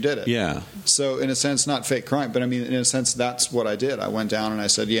them that you did it. Yeah. So in a sense, not fake crime, but I mean in a sense that's what I did. I went down and I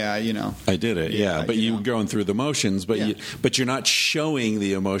said, I did it. Yeah, but you're going through the motions, but you're not showing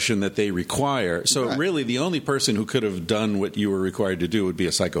the emotion that they require. So really, the only person who could have done what you were required to do would be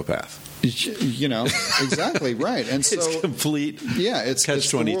a psychopath. Exactly right. And so it's complete. Yeah, it's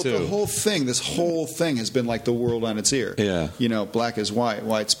catch-22. This whole thing has been like the world on its ear. Yeah. Black is white,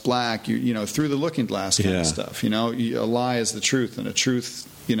 white's black. Through the looking glass kind of stuff. A lie is the truth, and a truth,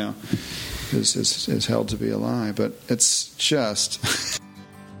 is held to be a lie. But it's just.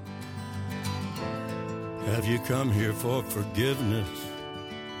 Have you come here for forgiveness?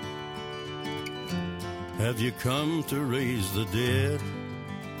 Have you come to raise the dead?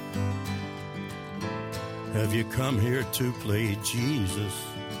 Have you come here to play Jesus?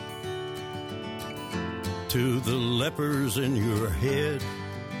 To the lepers in your head?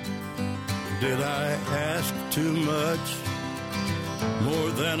 Did I ask too much? More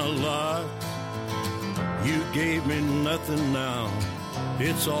than a lot? You gave me nothing now.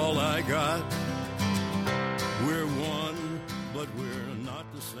 It's all I got. We're one, but we're not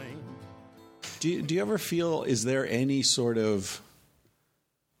the same. Do you ever feel, is there any sort of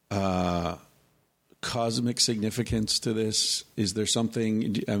cosmic significance to this? Is there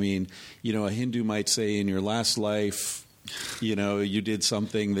something, a Hindu might say in your last life, you did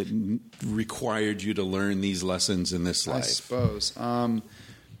something that required you to learn these lessons in this life? I suppose.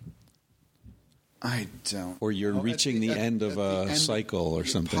 I don't. Or you're reaching the end of a cycle or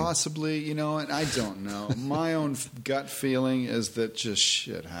something. Possibly, and I don't know. My own gut feeling is that just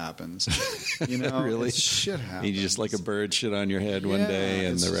shit happens. Really? Shit happens. You just like a bird shit on your head one day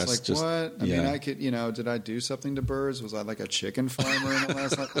and the rest just... what? I mean, I could, did I do something to birds? Was I like a chicken farmer in the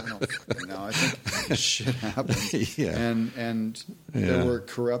last life? I don't fucking know. I think shit happens. And there were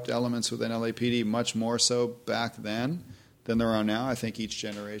corrupt elements within LAPD, much more so back then than there are now. I think each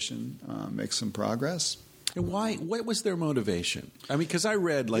generation makes some progress. And why? What was their motivation? I mean, because I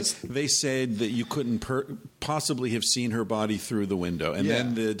read they said that you couldn't possibly have seen her body through the window, and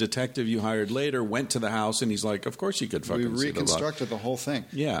then the detective you hired later went to the house, and he's like, "Of course you could fucking see the body." We reconstructed the whole thing,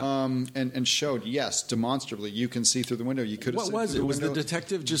 and showed demonstrably you can see through the window. You could. What was it? Was the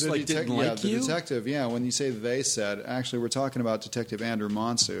detective just didn't like you? The detective, When you say they said, actually, we're talking about Detective Andrew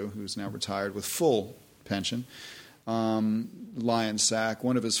Monsu, who's now retired with full pension. Lion Sack,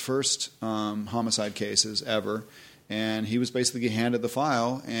 one of his first homicide cases ever, and he was basically handed the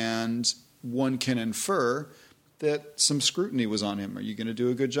file, and one can infer that some scrutiny was on him. Are you going to do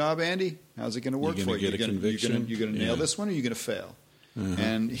a good job, Andy? How's it going to work for you? You're going to get a conviction? You're going to nail this one, or are you going to fail?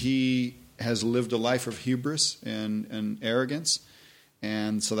 And he has lived a life of hubris and arrogance,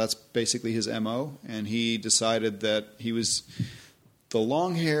 and so that's basically his MO, and he decided that he was the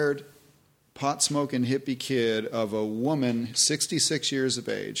long-haired, pot-smoking hippie kid of a woman 66 years of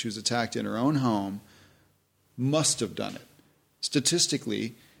age who's attacked in her own home must have done it.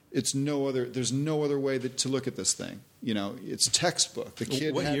 Statistically, there's no other way to look at this thing. It's textbook.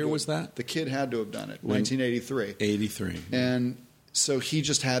 What year was that? The kid had to have done it. 1983. 83. And so he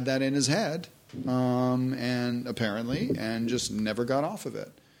just had that in his head, and just never got off of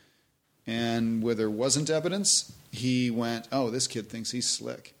it. And where there wasn't evidence, he went, "Oh, this kid thinks he's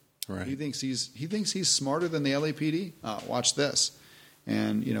slick." Right. He thinks he's smarter than the LAPD. Watch this,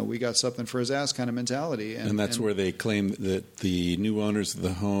 and we got something for his ass kind of mentality. And that's where they claim that the new owners of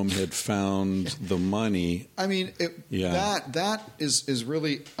the home had found the money. I mean, that is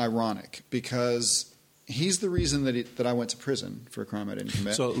really ironic because he's the reason that I went to prison for a crime I didn't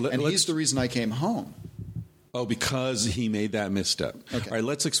commit, and he's the reason I came home. Oh, because he made that misstep. Okay. All right,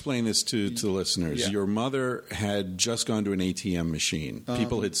 let's explain this to the listeners. Yeah. Your mother had just gone to an ATM machine.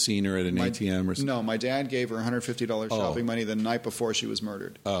 People had seen her at an ATM or something? No, my dad gave her $150 shopping money the night before she was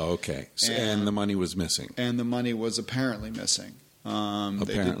murdered. Oh, okay. And the money was missing. And the money was apparently missing.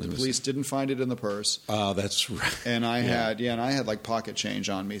 The police didn't find it in the purse. Oh, that's right. And I had like pocket change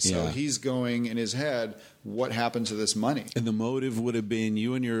on me. So he's going in his head, what happened to this money? And the motive would have been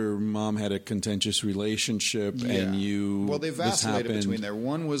you and your mom had a contentious relationship, and you. Well, they vacillated between there.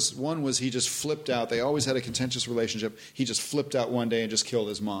 One was he just flipped out. They always had a contentious relationship. He just flipped out one day and just killed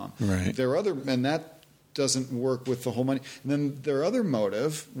his mom. Right. And that doesn't work with the whole money. And then their other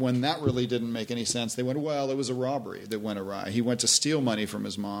motive, when that really didn't make any sense, they went, well, it was a robbery that went awry. He went to steal money from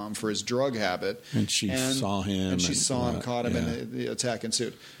his mom for his drug habit. And she saw him. And she saw him, caught him, and the attack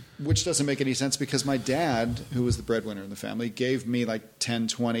ensued. Which doesn't make any sense because my dad, who was the breadwinner in the family, gave me like 10,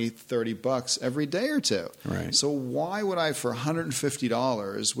 20, 30 bucks every day or two. Right. So why would I, for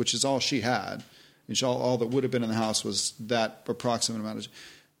 $150, which is all she had, and all that would have been in the house was that approximate amount of,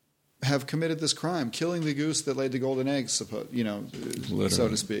 have committed this crime, killing the goose that laid the golden eggs, so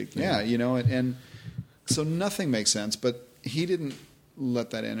to speak. Yeah, and so nothing makes sense, but he didn't let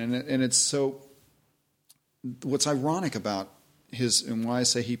that in. And it's so, what's ironic about and why I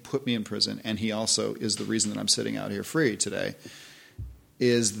say he put me in prison, and he also is the reason that I'm sitting out here free today,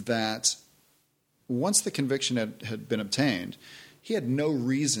 is that once the conviction had been obtained, he had no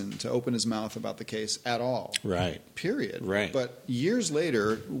reason to open his mouth about the case at all. Right. Period. Right. But years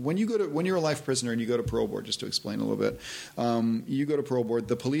later, when you're a life prisoner and you go to parole board, just to explain a little bit, you go to parole board.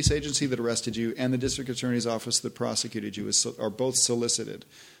 The police agency that arrested you and the district attorney's office that prosecuted you are both solicited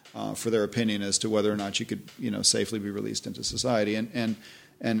for their opinion as to whether or not you could, safely be released into society. And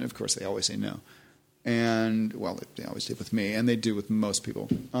of course, they always say no. And well, they always do with me, and they do with most people.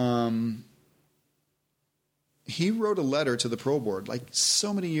 He wrote a letter to the parole board, like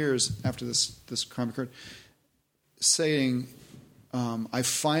so many years after this crime occurred, saying, I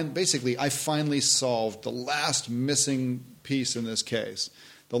finally solved the last missing piece in this case.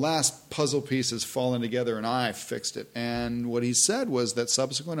 The last puzzle piece has fallen together, and I fixed it. And what he said was that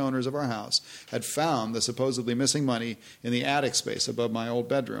subsequent owners of our house had found the supposedly missing money in the attic space above my old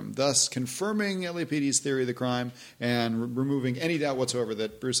bedroom, thus confirming LAPD's theory of the crime and removing any doubt whatsoever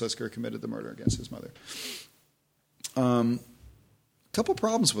that Bruce Lisker committed the murder against his mother. Couple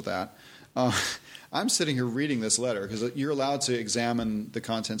problems with that. I'm sitting here reading this letter because you're allowed to examine the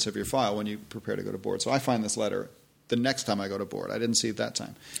contents of your file when you prepare to go to board. So I find this letter the next time I go to board. I didn't see it that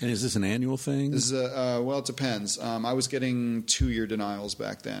time. And is this an annual thing? This is well, it depends. I was getting 2-year denials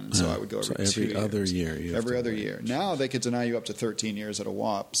back then, and so I would go every 2 years. Other year. Every other year. Now they could deny you up to 13 years at a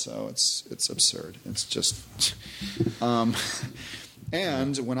whop, so it's absurd. It's just...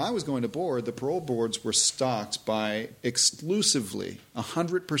 And when I was going to board, the parole boards were stocked by exclusively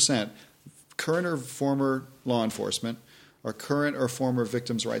 100% current or former law enforcement, are current or former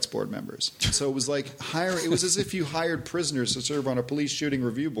Victims' Rights Board members. So it was like hiring. It was as if you hired prisoners to serve on a police shooting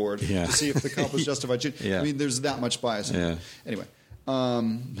review board to see if the cop was justified shooting. Yeah. I mean, there's that much bias. Anyway,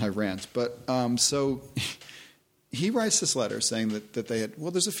 I rant. But so he writes this letter saying that they had.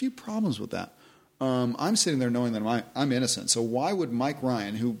 Well, there's a few problems with that. I'm sitting there knowing that I'm innocent. So why would Mike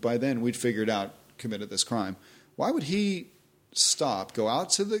Ryan, who by then we'd figured out committed this crime, why would he stop, go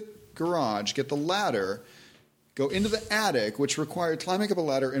out to the garage, get the ladder, go into the attic, which required climbing up a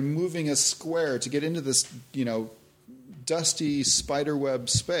ladder and moving a square to get into this, dusty spiderweb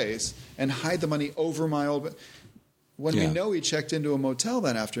space and hide the money over my old... When we know he checked into a motel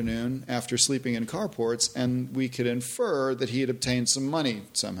that afternoon after sleeping in carports, and we could infer that he had obtained some money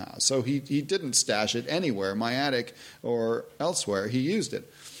somehow. So he didn't stash it anywhere, my attic or elsewhere. He used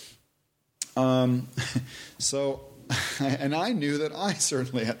it. And I knew that I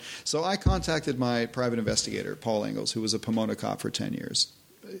certainly had. So I contacted my private investigator, Paul Ingalls, who was a Pomona cop for 10 years.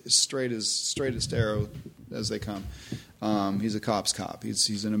 Straight as arrow as they come. He's a cop's cop.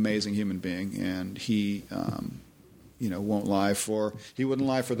 He's an amazing human being, and he wouldn't lie for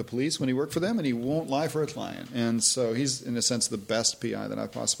the police when he worked for them, and he won't lie for a client. And so he's, in a sense, the best PI that I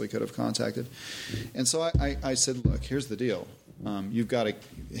possibly could have contacted. And so I said, look, here's the deal. You've got to.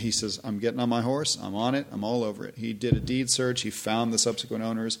 He says, I'm getting on my horse. I'm on it. I'm all over it. He did a deed search. He found the subsequent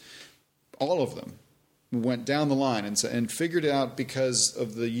owners. All of them went down the line and figured out, because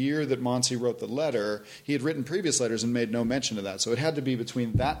of the year that Monty wrote the letter, he had written previous letters and made no mention of that. So it had to be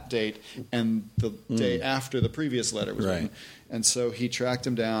between that date and the day after the previous letter was written. And so he tracked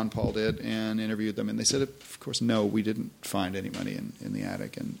them down, Paul did, and interviewed them. And they said, of course, no, we didn't find any money in the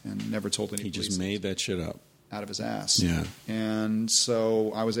attic, and never told any police. He just made that shit up. Out of his ass. Yeah. And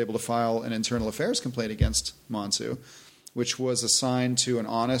so I was able to file an internal affairs complaint against Monsu, which was assigned to an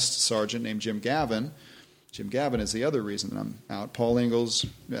honest sergeant named Jim Gavin. Jim Gavin is the other reason that I'm out. Paul Ingalls,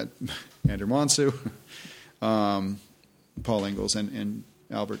 Andrew Monsu, Paul Ingalls, and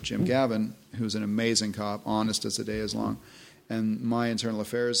Albert Jim Gavin, who's an amazing cop, honest as the day is long. And my internal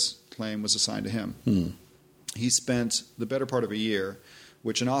affairs claim was assigned to him. He spent the better part of a year,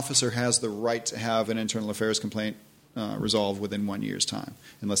 which an officer has the right to have an internal affairs complaint resolved within 1 year's time,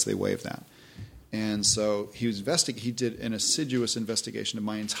 unless they waive that. And so he did an assiduous investigation of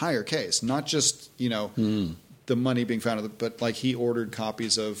my entire case, not just the money being found, but like he ordered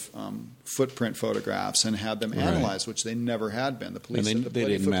copies of footprint photographs and had them analyzed, which they never had been. The police and they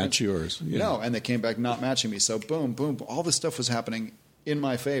didn't match yours. Yeah. No, and they came back not matching me. So boom, all this stuff was happening in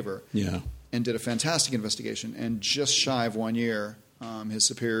my favor. Yeah, and did a fantastic investigation. And just shy of 1 year. His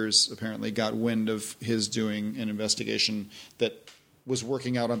superiors apparently got wind of his doing an investigation that was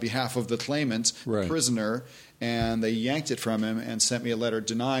working out on behalf of the claimant, prisoner, and they yanked it from him and sent me a letter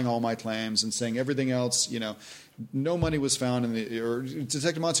denying all my claims and saying everything else, no money was found or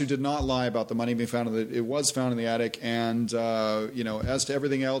Detective Monsu did not lie about the money being found it was found in the attic, and as to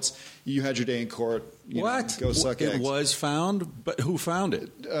everything else, you had your day in court. Go suck eggs. It was found, but who found it?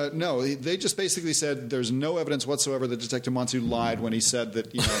 No, they just basically said there's no evidence whatsoever that Detective Monsu lied when he said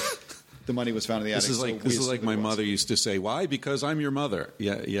that the money was found in the attic. This is like my mother used to say. Why? Because I'm your mother.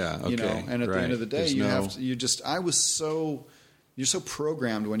 Yeah, okay. And at the end of the day, you're so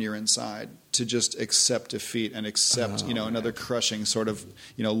programmed when you're inside to just accept defeat and accept, another crushing sort of,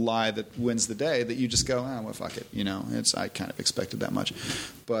 lie that wins the day, that you just go, well, fuck it. I kind of expected that much.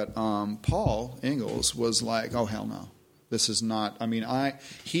 But Paul Ingalls was like, oh, hell no. This is not,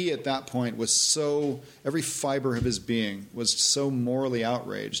 he at that point was every fiber of his being was so morally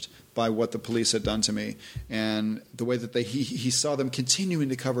outraged by what the police had done to me and the way that he saw them continuing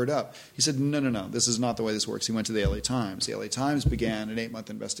to cover it up. He said, no, this is not the way this works. He went to the LA Times. The LA Times began an 8-month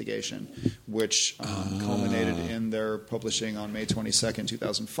investigation, which culminated in their publishing on May 22nd,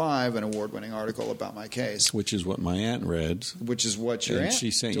 2005, an award-winning article about my case. Which is what my aunt read. Which is what your aunt... And she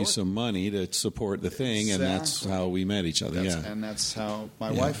sent you some money to support the thing, exactly. And that's how we met each other. And that's how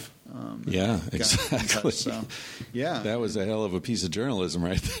my wife... exactly. So, that was a hell of a piece of journalism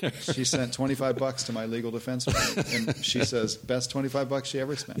right there. She sent $25 to my legal defense fund, and she says best $25 she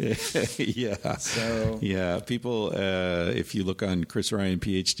ever spent. Yeah. So people, if you look on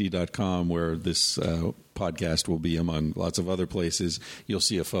chrisryanphd.com, where this podcast will be among lots of other places, you'll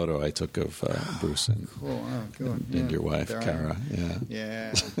see a photo I took of Bruce and your wife, Cara.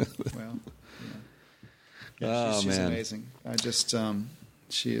 Yeah. Well, she's amazing. I just.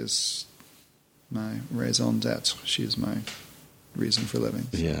 She is my raison d'etre. She is my reason for living.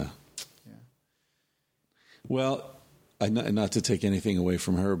 So, yeah. Well, not to take anything away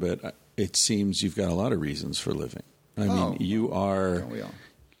from her, but it seems you've got a lot of reasons for living. I mean, you are. Don't we all?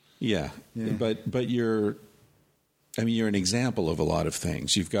 Yeah. But you're I mean, you're an example of a lot of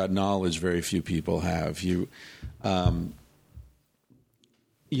things. You've got knowledge very few people have.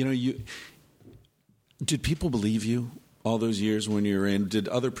 Did people believe you all those years when you were in? Did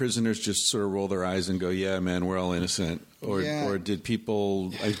other prisoners just sort of roll their eyes and go, "Yeah, man, we're all innocent"? Or did people?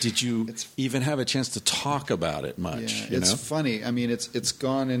 Did you even have a chance to talk about it much? Yeah, it's funny. I mean, it's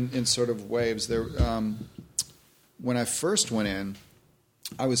gone in sort of waves. There, when I first went in,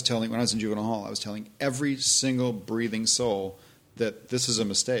 when I was in juvenile hall, I was telling every single breathing soul that this is a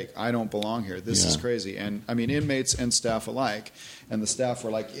mistake. I don't belong here. This is crazy. And I mean, inmates and staff alike. And the staff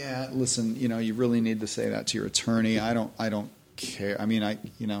were like, "Yeah, listen, you really need to say that to your attorney. I don't care. I mean,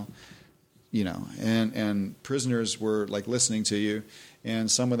 and prisoners were like listening to you, and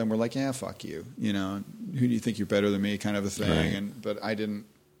some of them were like, "Yeah, fuck you. Who do you think you're better than me?" kind of a thing. Right. But I didn't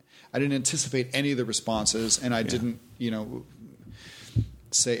anticipate any of the responses, and I didn't,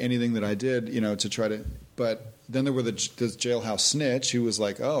 say anything that I did, to try to. But then there were the jailhouse snitch who was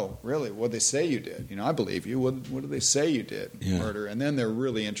like, "Oh, really? What did they say you did? I believe you. What did they say you did? Murder?" And then they're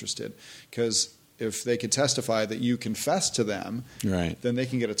really interested because if they could testify that you confessed to them, then they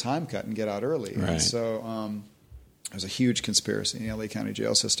can get a time cut and get out early. Right. And so there's a huge conspiracy in the LA County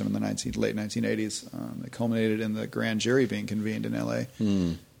jail system in the late 1980s that culminated in the grand jury being convened in LA.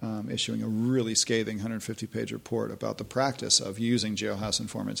 Issuing a really scathing 150-page report about the practice of using jailhouse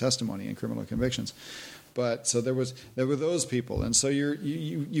informant testimony in criminal convictions. But so there were those people, and so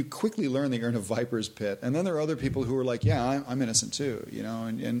you quickly learn that you're in a viper's pit. And then there are other people who are like, "Yeah, I'm innocent too,"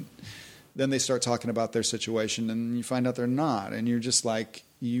 and then they start talking about their situation, and you find out they're not, and you're just like,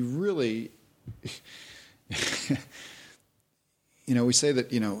 you really. We say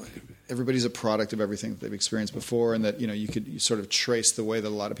that everybody's a product of everything that they've experienced before, and that you sort of trace the way that a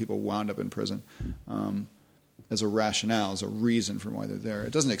lot of people wound up in prison as a rationale, as a reason for why they're there.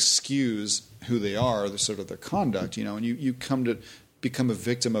 It doesn't excuse who they are, the sort of their conduct, and you come to become a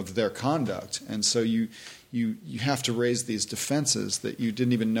victim of their conduct, and so you have to raise these defenses that you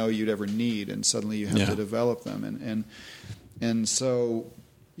didn't even know you'd ever need, and suddenly you have to develop them, and so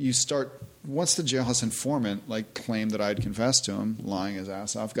you start. Once the jailhouse informant claimed that I'd confessed to him, lying his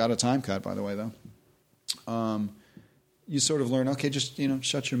ass off, got a time cut, by the way, though. You sort of learn, okay, just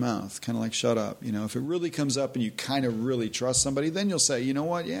shut your mouth, kind of like shut up. If it really comes up and you kind of really trust somebody, then you'll say, you know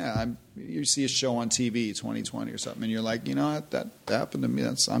what, you see a show on TV, 2020 or something, and you're like, that happened to me.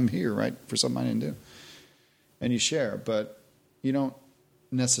 I'm here, right, for something I didn't do, and you share, but you don't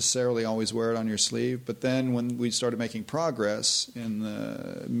necessarily always wear it on your sleeve. But then when we started making progress in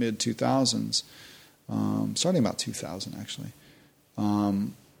the mid-2000s, starting about 2000 actually,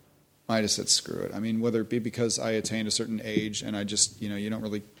 I just said screw it. I mean, whether it be because I attained a certain age and I just, you don't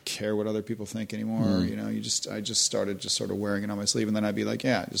really care what other people think anymore. I just started just sort of wearing it on my sleeve, and then I'd be like,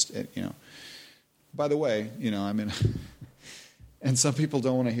 by the way, I mean, and some people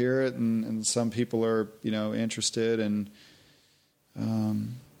don't want to hear it, and some people are, interested, and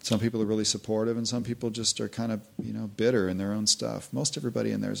some people are really supportive, and some people just are kind of, bitter in their own stuff. Most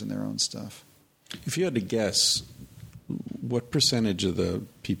everybody in there is in their own stuff. If you had to guess, what percentage of the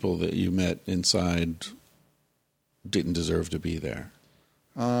people that you met inside didn't deserve to be there?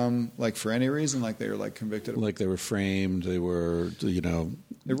 For any reason, they were convicted, they were framed, they were,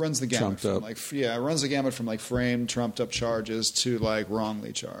 it runs the gamut from it runs the gamut from framed, trumped up charges to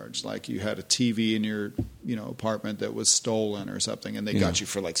wrongly charged. You had a TV in your apartment that was stolen or something, and they got you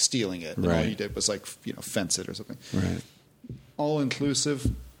for stealing it. And all you did was fence it or something. Right. All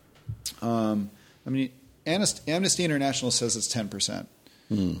inclusive. I mean, Amnesty International says it's 10%,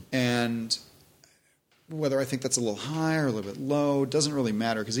 and whether I think that's a little high or a little bit low doesn't really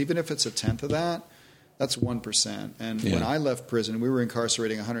matter, because even if it's a tenth of that, that's 1%. And when I left prison, we were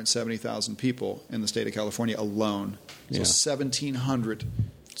incarcerating 170,000 people in the state of California alone. So 1,700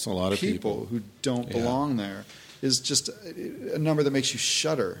 it's a lot of people who don't belong there is just a number that makes you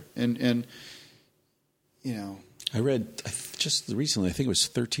shudder. And I read just recently, I think it was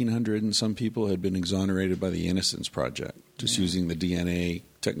 1,300, and some people had been exonerated by the Innocence Project, just using the DNA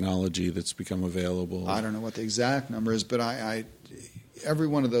technology that's become available. I don't know what the exact number is, but I every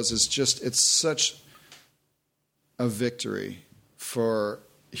one of those is just, it's such a victory for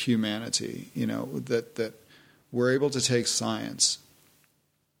humanity, that we're able to take science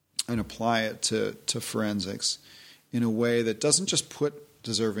and apply it to forensics in a way that doesn't just put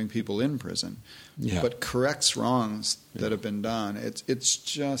deserving people in prison, but corrects wrongs that have been done. It's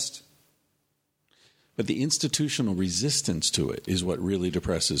just... But the institutional resistance to it is what really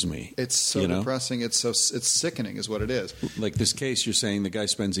depresses me. It's so depressing. It's sickening is what it is. Like this case, you're saying the guy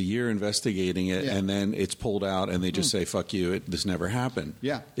spends a year investigating it, and then it's pulled out, and they just say, fuck you, this never happened.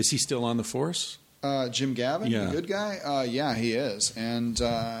 Yeah. Is he still on the force? Jim Gavin, Yeah. the good guy? Yeah, he is. And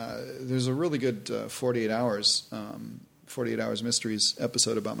there's a really good 48 Hours Mysteries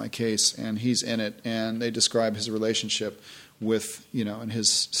episode about my case, and he's in it, and they describe his relationship with, and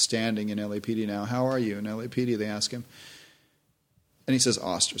his standing in LAPD now. How are you in LAPD, they ask him. And he says,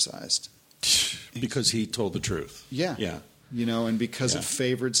 ostracized. Because he told the truth. Yeah. Yeah. And because Yeah. it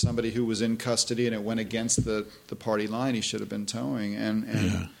favored somebody who was in custody and it went against the party line he should have been towing. And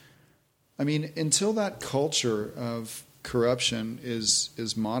Yeah. I mean, until that culture of corruption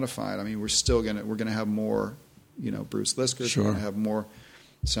is modified, I mean, we're going to have more, Bruce Liskers. Sure. We're going to have more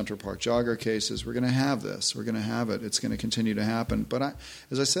Central Park jogger cases. We're going to have this. We're going to have it. It's going to continue to happen. But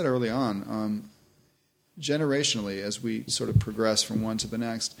as I said early on, generationally, as we sort of progress from one to the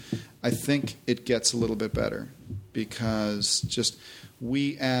next, I think it gets a little bit better because just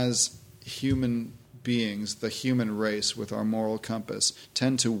we as human beings, the human race with our moral compass,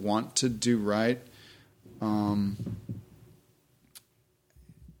 tend to want to do right.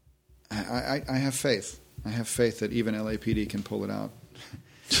 I have faith. I have faith that even LAPD can pull it out.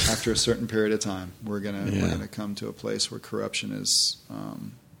 After a certain period of time, we're gonna come to a place where corruption is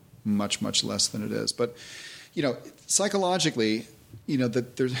much, much less than it is. But psychologically,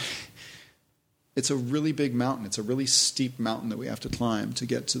 that there's. It's a really big mountain. It's a really steep mountain that we have to climb to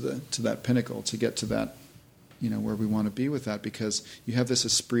get to that pinnacle, to get to that, where we want to be with that. Because you have this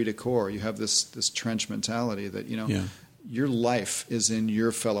esprit de corps, you have this trench mentality that your life is in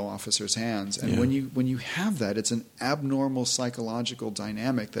your fellow officer's hands, and when you have that, it's an abnormal psychological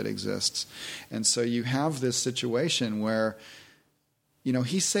dynamic that exists, and so you have this situation where.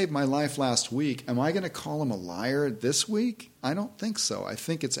 He saved my life last week. Am I going to call him a liar this week? I don't think so. I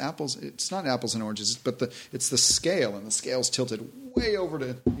think it's apples. It's not apples and oranges, but it's the scale, and the scale's tilted way over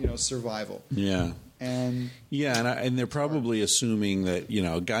to survival. Yeah. And they're probably assuming that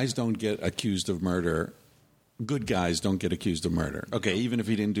guys don't get accused of murder. Good guys don't get accused of murder. Okay, even if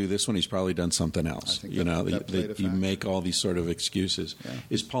he didn't do this one, he's probably done something else. I think that played a you factor. make all these sort of excuses. Yeah.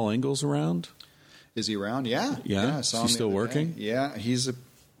 Is Paul Ingalls around? Is he around? Yeah. Yeah. I Is saw he him the still other working? day. Yeah, he's a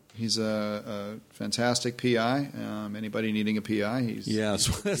fantastic PI. Anybody needing a PI,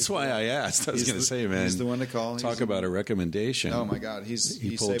 That's why I asked. I was going to say, man, he's the one to call. Talk about a recommendation. Oh my God, he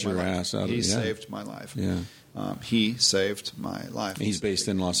pulled saved your my life. ass out of He saved my life. Yeah. He saved my life. He's based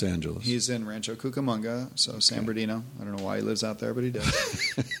in Los Angeles. He's in Rancho Cucamonga, so San Bernardino. I don't know why he lives out there, but he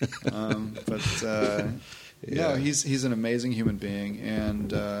does. No, he's an amazing human being,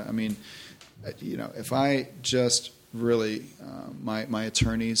 and I mean, if I just really my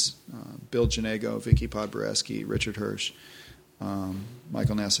attorneys, Bill Janego, Vicky Podboreski, Richard Hirsch,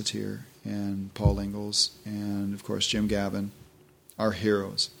 Michael Nassatir, and Paul Ingalls, and of course Jim Gavin, are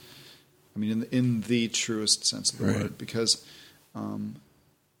heroes. I mean, in the truest sense of the word, because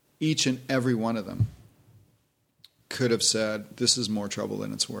each and every one of them could have said, "This is more trouble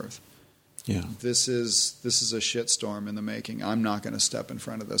than it's worth. Yeah, this is a shitstorm in the making. I'm not going to step in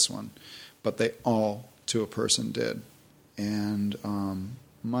front of this one." But they all, to a person, did. And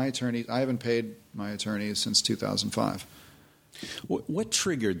my attorney, I haven't paid my attorney since 2005. What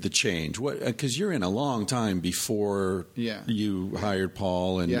triggered the change? Because you're in a long time before you hired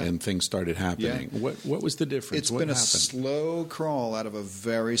Paul and things started happening. Yeah. What was the difference? It's been a slow crawl out of a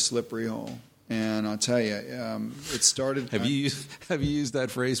very slippery hole. And I'll tell you, it started. Have you used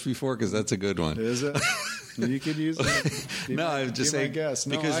that phrase before? Because that's a good one. Is it? You could use it. No, I'm just saying guess.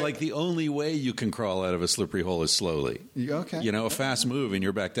 No, because the only way you can crawl out of a slippery hole is slowly. Okay. A fast move and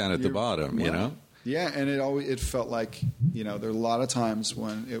you're back down at the bottom. Well, yeah, and it felt like there are a lot of times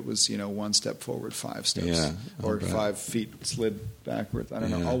when it was one step forward, 5 steps, or 5 feet slid backwards. I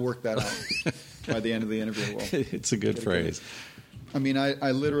don't know. I'll work that out by the end of the interview. It's a good phrase. I mean,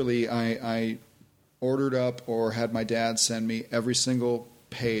 I literally I ordered up or had my dad send me every single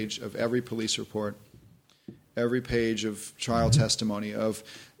page of every police report, every page of trial testimony of.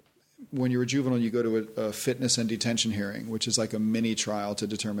 When you're a juvenile, you go to a fitness and detention hearing, which is like a mini trial to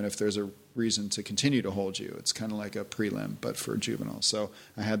determine if there's a reason to continue to hold you. It's kind of like a prelim, but for juveniles. So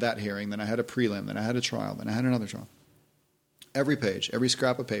I had that hearing, then I had a prelim, then I had a trial, then I had another trial. Every page, every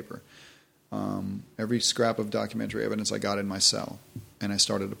scrap of paper, every scrap of documentary evidence I got in my cell, and I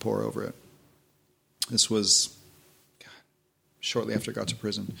started to pore over it. This was shortly after I got to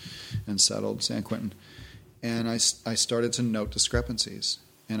prison and settled San Quentin. And I started to note discrepancies.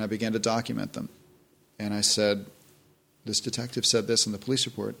 And I began to document them. And I said, this detective said this in the police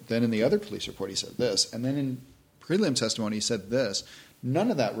report. Then in the other police report, he said this. And then in prelim testimony, he said this. None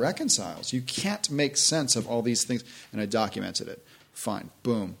of that reconciles. You can't make sense of all these things. And I documented it. Fine.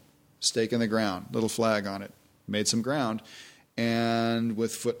 Boom. Stake in the ground. Little flag on it. Made some ground. And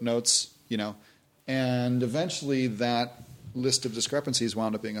with footnotes, And eventually that list of discrepancies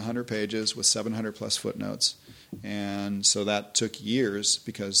wound up being 100 pages with 700 plus footnotes. And so that took years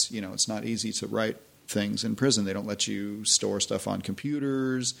because, it's not easy to write things in prison. They don't let you store stuff on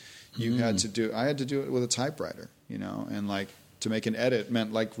computers. I had to do it with a typewriter, and like to make an edit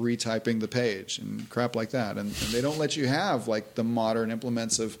meant like retyping the page and crap like that. And they don't let you have like the modern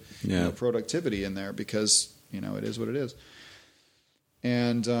implements of productivity in there because, it is what it is.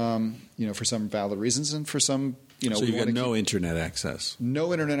 And, for some valid reasons and for some, so you got no internet access.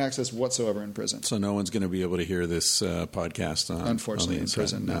 No internet access whatsoever in prison. So no one's going to be able to hear this podcast on. Unfortunately, on in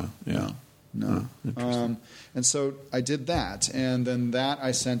prison, no. No. And so I did that, and then that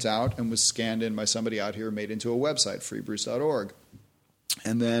I sent out and was scanned in by somebody out here, made into a website, freebruce.org.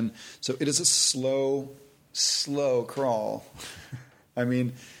 And then, so it is a slow crawl. I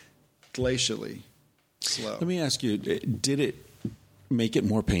mean, glacially slow. Let me ask you, did it make it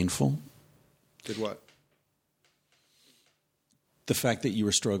more painful? Did what? The fact that you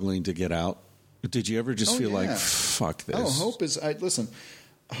were struggling to get out. Did you ever just feel like, fuck this? Oh,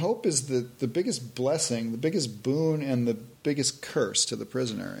 hope is the biggest blessing, the biggest boon, and the biggest curse to the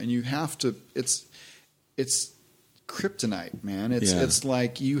prisoner. And you have to, it's kryptonite, man. It's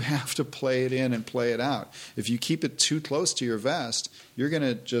like you have to play it in and play it out. If you keep it too close to your vest, you're going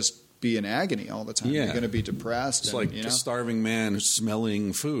to just be in agony all the time. You're going to be depressed. It's like a starving man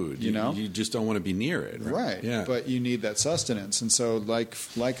smelling food. You just don't want to be near it. Right. Yeah. But you need that sustenance. And so like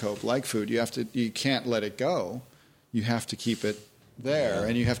hope, like food, you can't let it go. You have to keep it there,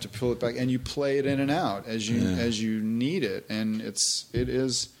 and you have to pull it back, and you play it in and out as you need it. And it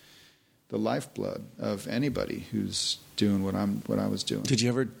is the lifeblood of anybody who's doing what I was doing. Did you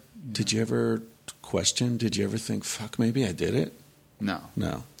ever question? Did you ever think, fuck, maybe I did it? No.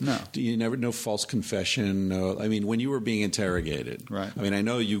 Do you never know false confession? No. I mean, when you were being interrogated, right? I mean, I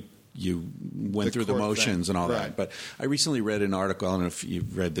know you went through the motions and all that, but I recently read an article. I don't know if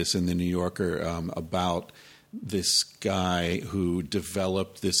you've read this in the New Yorker about this guy who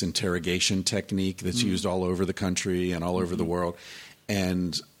developed this interrogation technique that's used all over the country and all over the world.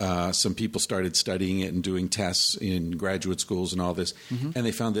 And some people started studying it and doing tests in graduate schools and all this, and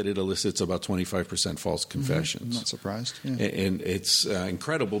they found that it elicits about 25% false confessions. I'm not surprised. Yeah. And it's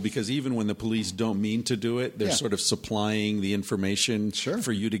incredible because even when the police don't mean to do it, they're sort of supplying the information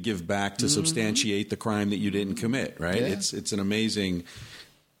for you to give back to substantiate the crime that you didn't commit, right? Yeah. It's an amazing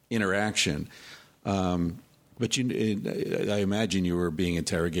interaction. But I imagine you were being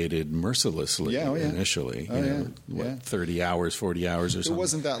interrogated mercilessly initially. 30 hours, 40 hours or something? It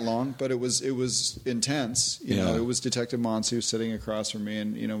wasn't that long, but it was intense. You know, it was Detective Monsu sitting across from me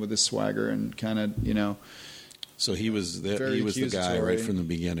and, with his swagger and kind of, So he was the guy right from the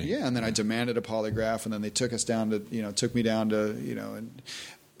beginning. Yeah, and then I demanded a polygraph, and then they took me down to, and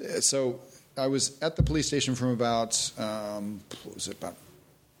so I was at the police station from about, about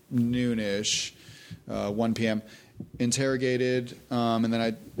noonish. 1 p.m. interrogated, and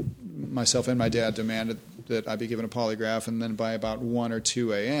then myself and my dad demanded that I be given a polygraph, and then by about 1 or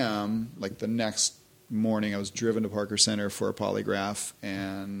 2 a.m., like the next morning, I was driven to Parker Center for a polygraph,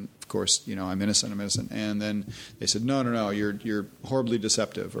 and of course, I'm innocent, and then they said, no, you're horribly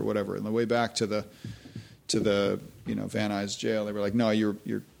deceptive or whatever. And the way back to the Van Nuys jail, they were like, no, you're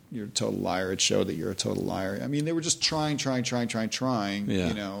a total liar. It showed that you're a total liar. I mean, they were just trying, and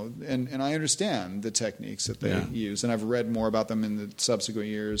I understand the techniques that they use, and I've read more about them in the subsequent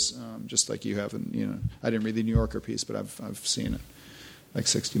years, just like you have. And, I didn't read the New Yorker piece, but I've seen it, like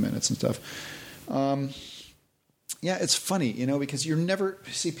 60 Minutes and stuff. It's funny, because you're never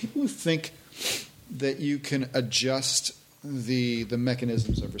 – see, people who think that you can adjust – the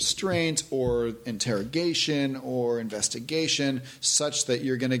mechanisms of restraint or interrogation or investigation such that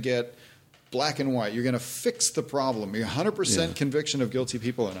you're going to get black and white. You're going to fix the problem. Your 100% conviction of guilty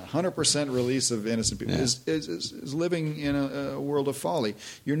people and 100% release of innocent people is living in a world of folly.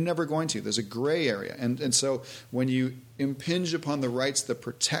 You're never going to. There's a gray area. And so when you impinge upon the rights that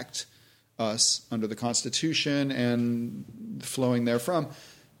protect us under the Constitution and flowing therefrom,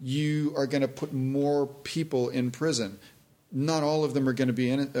 you are going to put more people in prison. Not all of them are going to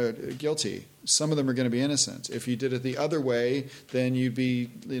be guilty. Some of them are going to be innocent. If you did it the other way, then you'd be,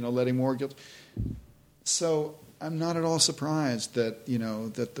 letting more guilt. So I'm not at all surprised that,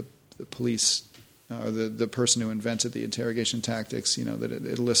 that the police, the person who invented the interrogation tactics, that it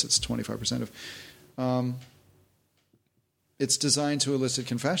elicits 25% of. It's designed to elicit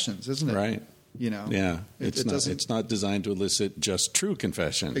confessions, isn't it? Right. It's not designed to elicit just true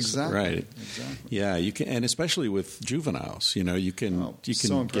confessions. Exactly. Right. Exactly. Yeah, you can, and especially with juveniles, you can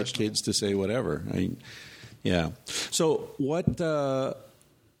get kids to say whatever. So what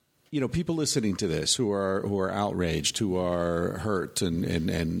people listening to this who are outraged, who are hurt,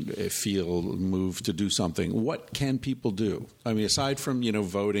 and feel moved to do something, what can people do? I mean, aside from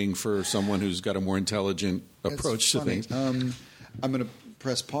voting for someone who's got a more intelligent approach to things. I'm going to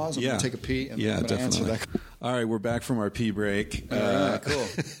press pause. I'm going to take a pee, and then I'm going to answer that. All right, we're back from our pee break. All right, cool.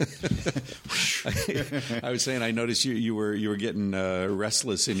 I was saying, I noticed you were getting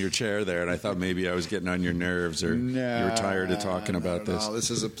restless in your chair there, and I thought maybe I was getting on your nerves, or you were tired of talking about this. No,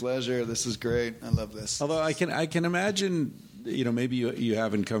 this is a pleasure. This is great. I love this. Although I can imagine, maybe you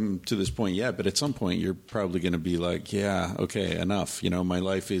haven't come to this point yet, but at some point you're probably going to be like, yeah, okay, enough. My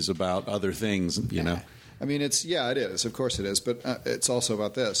life is about other things. I mean, it is. Of course it is. But it's also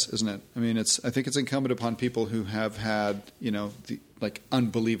about this, isn't it? I mean, I think it's incumbent upon people who have had,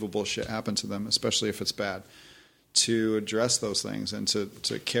 unbelievable shit happen to them, especially if it's bad, to address those things and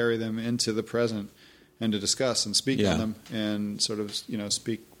to carry them into the present and to discuss and speak on them and sort of,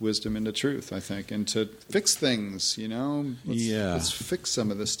 speak wisdom into truth, I think, and to fix things, Let's fix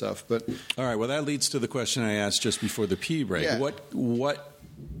some of this stuff. But all right, well, that leads to the question I asked just before the pee break. Yeah. What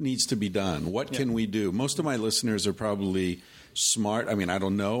needs to be done? What can we do? Most of my listeners are probably smart. I mean, I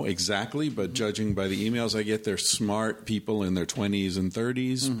don't know exactly, but judging by the emails I get, they're smart people in their 20s and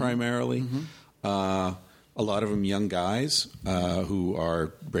 30s primarily. A lot of them young guys who are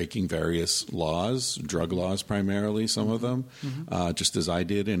breaking various laws, drug laws primarily, some of them, just as I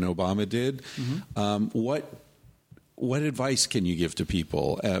did and Obama did. What advice can you give to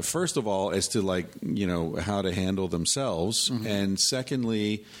people? First of all, as to how to handle themselves, and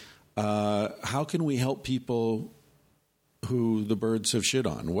secondly, how can we help people who the birds have shit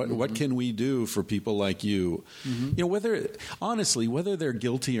on? What can we do for people like you? Whether they're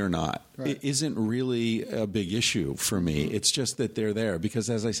guilty or not, it isn't really a big issue for me. It's just that they're there because,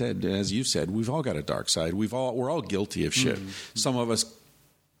 as I said, as you said, we've all got a dark side. We're all guilty of shit. Some of us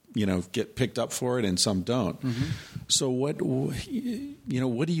get picked up for it and some don't. So what do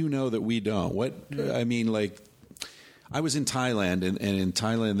you know that we don't? I was in Thailand, and in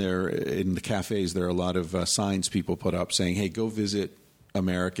Thailand there, in the cafes, there are a lot of signs people put up saying, hey, go visit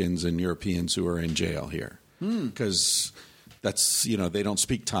Americans and Europeans who are in jail here. Because that's, they don't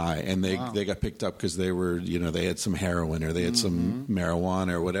speak Thai, and they got picked up because they were, they had some heroin or they had some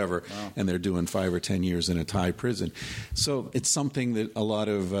marijuana or whatever, and they're doing 5 or 10 years in a Thai prison. So it's something that a lot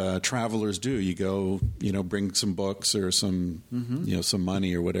of travelers do. You go, bring some books or some, some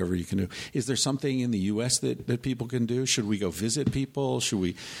money or whatever you can do. Is there something in the U.S. that people can do? Should we go visit people? Should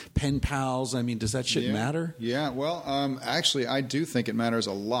we pen pals? I mean, does that shit matter? Yeah, well, actually, I do think it matters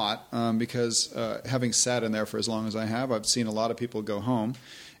a lot because having sat in there for as long as I have, I've seen a lot of people go home,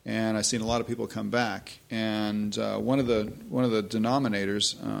 and I've seen a lot of people come back. And one of the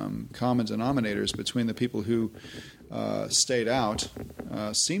denominators, common denominators between the people who stayed out,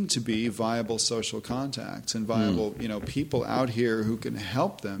 seem to be viable social contacts and viable, people out here who can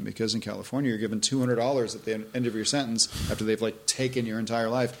help them. Because in California, you're given $200 at the end of your sentence after they've taken your entire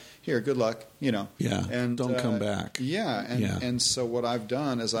life. Here, good luck, Yeah, and don't come back. And so what I've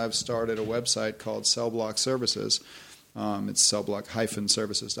done is I've started a website called Cell Block Services. It's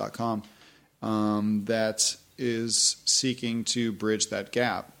cellblock-services.com that is seeking to bridge that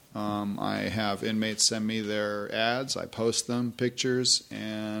gap. I have inmates send me their ads, I post them, pictures,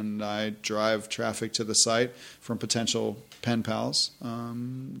 and I drive traffic to the site from potential pen pals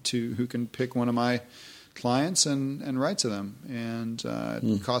who can pick one of my clients and write to them. And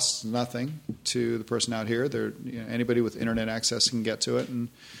it costs nothing to the person out here. Anybody with internet access can get to it,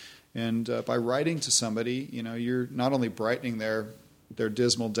 and by writing to somebody, you're not only brightening their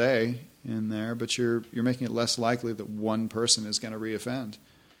dismal day in there, but you're making it less likely that one person is going to reoffend.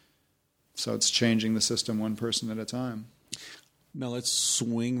 So it's changing the system one person at a time. Now let's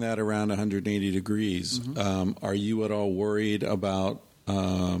swing that around 180 degrees. Are you at all worried about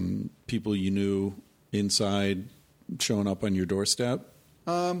people you knew inside showing up on your doorstep?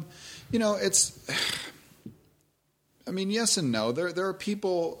 It's. I mean, yes and no. There are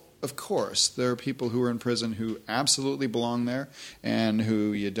people. Of course, there are people who are in prison who absolutely belong there and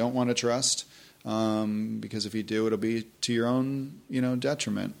who you don't want to trust because if you do, it'll be to your own,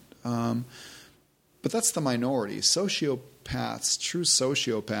 detriment. But that's the minority. Sociopaths, true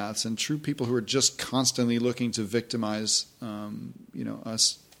sociopaths, and true people who are just constantly looking to victimize,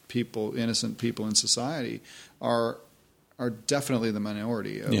 us people, innocent people in society, are definitely the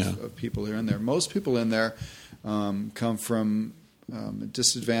minority of people who are in there. Most people in there come from a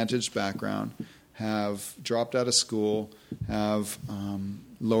disadvantaged background, have dropped out of school, have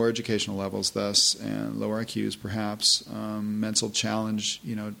lower educational levels thus, and lower IQs perhaps. Mental challenge,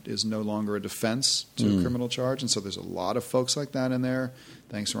 is no longer a defense to a criminal charge. And so there's a lot of folks like that in there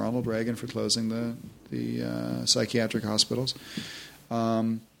Thanks, Ronald Reagan, for closing the psychiatric hospitals.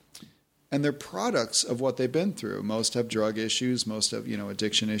 And they're products of what they've been through. Most have drug issues, most have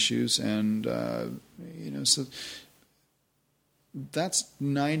addiction issues, and so that's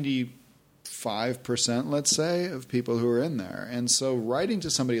 95%, let's say, of people who are in there. And so, writing to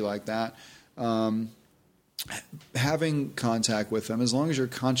somebody like that, having contact with them, as long as you're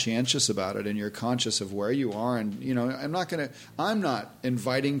conscientious about it and you're conscious of where you are, and I'm not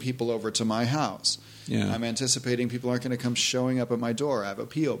inviting people over to my house. Yeah. I'm anticipating people aren't going to come showing up at my door. I have a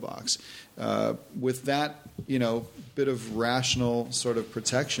P.O. box. With that, bit of rational sort of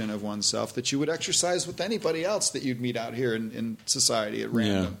protection of oneself that you would exercise with anybody else that you'd meet out here in society at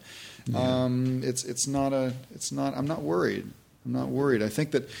random. Yeah. I'm not worried. I'm not worried. I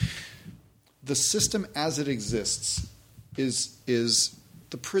think that the system as it exists is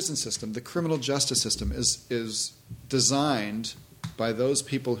the prison system, the criminal justice system is designed by those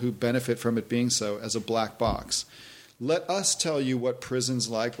people who benefit from it being so as a black box. Let us tell you what prison's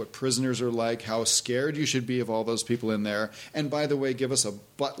like, what prisoners are like, how scared you should be of all those people in there. And by the way, give us a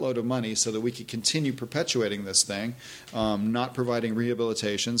buttload of money so that we can continue perpetuating this thing, not providing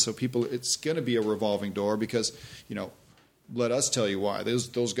rehabilitation. So it's going to be a revolving door because, let us tell you why.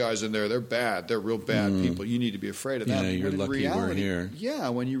 Those guys in there, they're bad. They're real bad people. You need to be afraid of them. Yeah, you're lucky we're here. Yeah,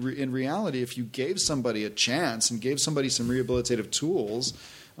 in reality, if you gave somebody a chance and gave somebody some rehabilitative tools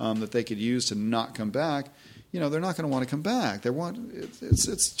that they could use to not come back, they're not going to want to come back.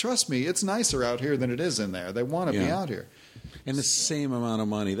 Trust me, it's nicer out here than it is in there. They want to be out here. And the same amount of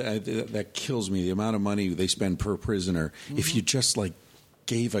money, that kills me, the amount of money they spend per prisoner. Mm-hmm. If you just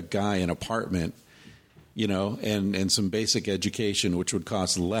gave a guy an apartment, and some basic education, which would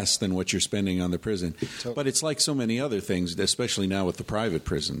cost less than what you're spending on the prison. Totally. But it's like so many other things, especially now with the private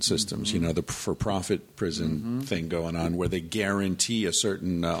prison systems, the for-profit prison thing going on, where they guarantee a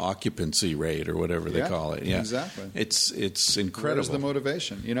certain occupancy rate or whatever they call it. Yeah, exactly. It's incredible. Where's the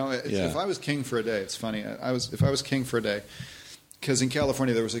motivation? If I was king for a day, it's funny. If I was king for a day. Because in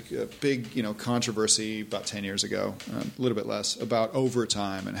California there was a big, controversy about 10 years ago, a little bit less, about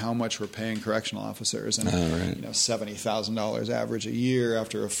overtime and how much we're paying correctional officers, and $70,000 average a year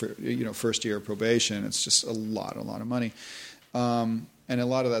after a first year of probation. It's just a lot of money, and a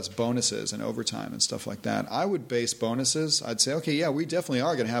lot of that's bonuses and overtime and stuff like that. I would base bonuses. I'd say, okay, yeah, we definitely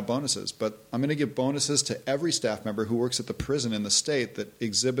are going to have bonuses, but I'm going to give bonuses to every staff member who works at the prison in the state that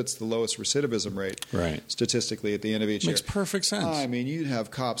exhibits the lowest recidivism rate statistically at the end of each year. Makes perfect sense. I mean, you'd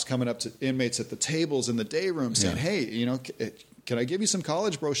have cops coming up to inmates at the tables in the day room saying, hey, can I give you some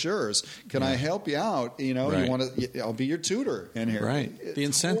college brochures? Can I help you out? You want to? I'll be your tutor in here. Right. The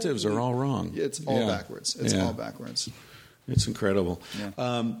incentives are all wrong. It's all backwards. It's all backwards. It's incredible.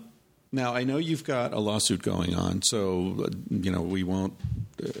 Yeah. Now, I know you've got a lawsuit going on, so we won't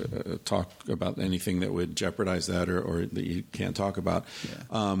talk about anything that would jeopardize that or that you can't talk about.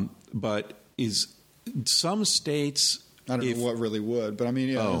 Yeah. But is some states... I don't know what really would, but I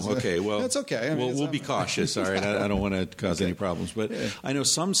mean, okay. Well, that's okay. I mean, we'll be cautious. All right, I don't want to cause any problems, but I know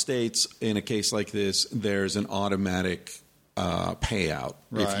some states, in a case like this, there's an automatic payout.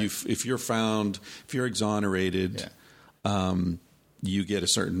 Right. If you're exonerated, you get a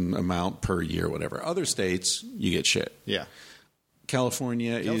certain amount per year, whatever. Other states, you get shit. Yeah.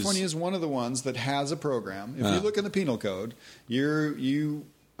 California is one of the ones that has a program. If you look in the penal code, you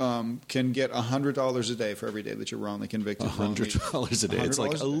can get $100 a day for every day that you're wrongly convicted. $100 a day. It's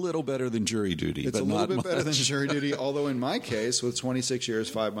like a little better than jury duty. It's but a little not bit much. better than jury duty, although in my case, with 26 years,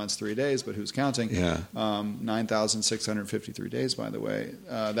 5 months, 3 days, but who's counting? 9,653 days, by the way.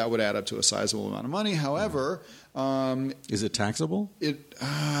 That would add up to a sizable amount of money. However... is it taxable?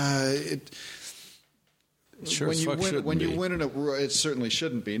 Sure when you win in it certainly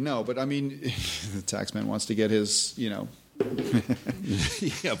shouldn't be. No, but I mean, the taxman wants to get his, yeah,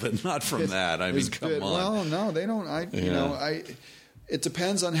 but not from that. I mean, come on. Well, no, they don't. It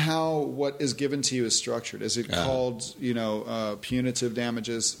depends on how what is given to you is structured. Is it called, punitive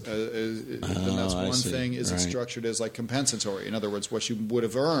damages? Then that's one thing. Is it structured as like compensatory? In other words, what you would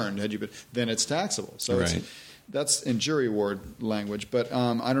have earned had you been, then it's taxable. So that's in jury award language. But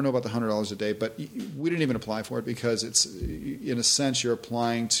I don't know about the $100 a day. But we didn't even apply for it because it's, in a sense, you're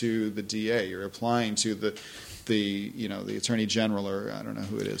applying to the DA. You're applying to the attorney general, or I don't know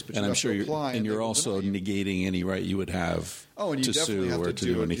who it is, but and I'm sure you're also negating any right you would have to sue or to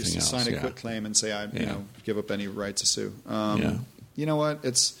do anything else. Sign a quit claim and say I give up any right to sue. You know what?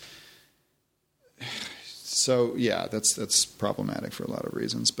 That's problematic for a lot of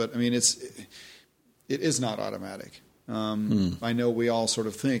reasons. But I mean, it is not automatic. I know we all sort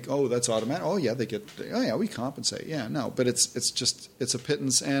of think, oh, that's automatic. Oh yeah, we compensate. Yeah, no, but it's a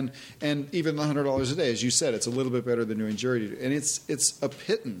pittance, and even the $100 a day, as you said, it's a little bit better than doing jury duty, and it's a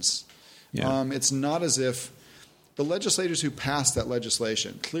pittance. Yeah. It's not as if the legislators who passed that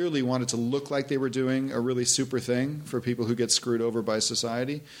legislation clearly wanted to look like they were doing a really super thing for people who get screwed over by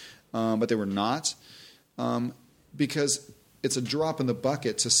society, but they were not, because it's a drop in the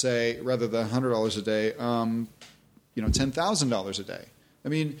bucket to say, rather than $100 a day, $10,000 a day. I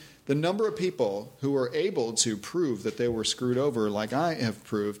mean, the number of people who were able to prove that they were screwed over, like I have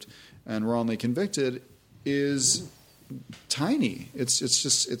proved, and wrongly convicted, is tiny. It's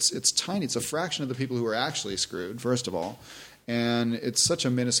tiny. It's a fraction of the people who are actually screwed, first of all, and it's such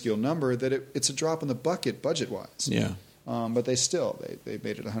a minuscule number that it's a drop in the bucket budget-wise. Yeah. But they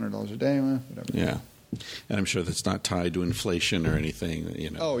made it $100 a day, whatever. Yeah. And I'm sure that's not tied to inflation or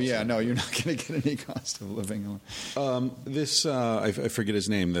anything. Oh yeah, no, you're not going to get any cost of living. This I forget his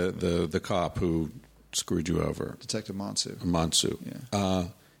name. The cop who screwed you over, Detective Monsu. Yeah.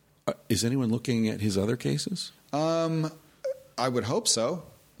 Is anyone looking at his other cases? I would hope so.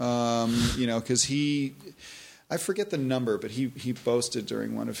 Because I forget the number, but he boasted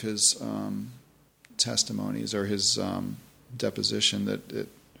during one of his testimonies or his deposition that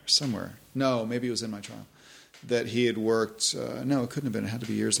somewhere. No, maybe it was in my trial. That he had worked. No, it couldn't have been. It had to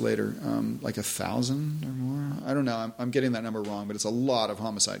be years later. Like 1,000 or more. I don't know. I'm getting that number wrong, but it's a lot of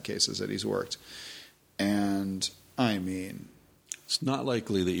homicide cases that he's worked. And I mean, it's not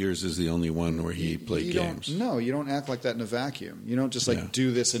likely that yours is the only one where he played games. No, you don't act like that in a vacuum. You don't just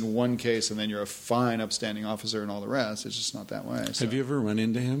do this in one case and then you're a fine, upstanding officer and all the rest. It's just not that way. So. Have you ever run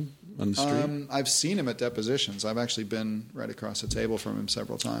into him on the street? I've seen him at depositions. I've actually been right across the table from him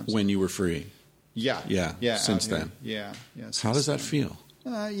several times. When you were free? Yeah. Since then? Yeah. How does that feel?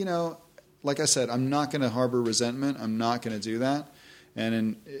 Like I said, I'm not going to harbor resentment. I'm not going to do that.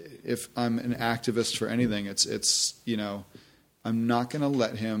 And if I'm an activist for anything, it's I'm not going to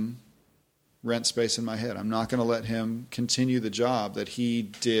let him rent space in my head. I'm not going to let him continue the job that he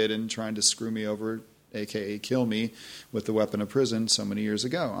did in trying to screw me over, a.k.a. kill me with the weapon of prison so many years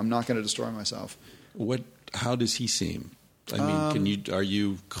ago. I'm not going to destroy myself. How does he seem? I mean, are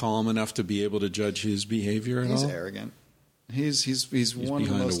you calm enough to be able to judge his behavior at all? He's arrogant. He's one behind of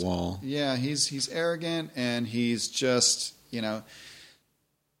the most, a wall. Yeah, he's arrogant, and he's just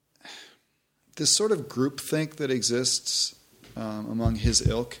this sort of groupthink that exists among his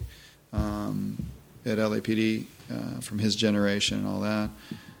ilk at LAPD from his generation and all that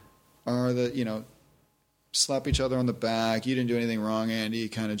are the slap each other on the back, you didn't do anything wrong, Andy,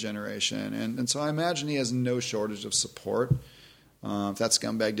 kind of generation. And so I imagine he has no shortage of support. If that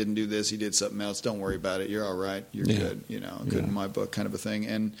scumbag didn't do this, he did something else, don't worry about it, you're all right, you're good, good in my book kind of a thing.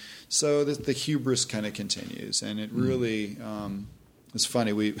 And so the hubris kind of continues, and it really it's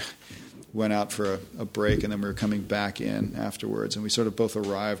funny, we went out for a break and then we were coming back in afterwards, and we sort of both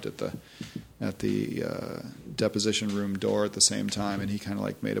arrived at the deposition room door at the same time, and he kind of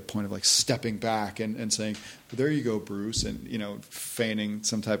like made a point of like stepping back and saying, well, there you go, Bruce, and feigning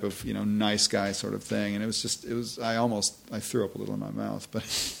some type of nice guy sort of thing. And it was I threw up a little in my mouth, but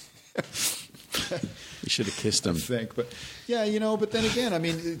you should have kissed him. I think, but yeah, but then again, I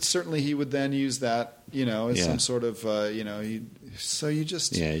mean, certainly he would then use that as some sort of so you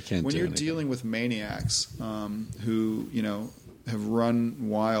just you can't when do you're anything. dealing with maniacs who have run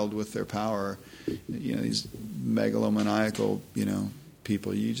wild with their power, these megalomaniacal,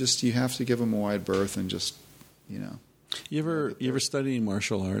 people. You have to give them a wide berth and just, You ever study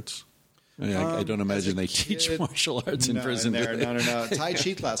martial arts? I don't imagine they teach martial arts in prison. No. Tai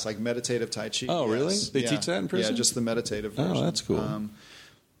Chi class, like meditative Tai Chi. Oh, really? They teach that in prison? Yeah, just the meditative version. Oh, that's cool.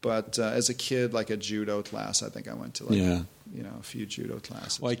 But as a kid, like a judo class, I think I went to a few judo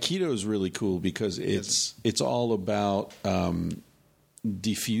classes. Well, Aikido is really cool because it's all about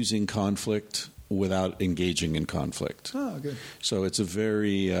diffusing conflict without engaging in conflict. Oh, good. So it's a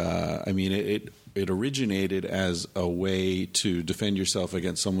very, it originated as a way to defend yourself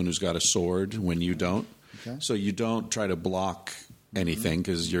against someone who's got a sword when you don't. Okay. So you don't try to block anything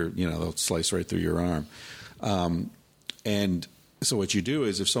because they'll slice right through your arm. And so what you do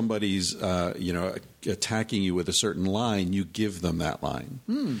is if somebody's attacking you with a certain line, you give them that line,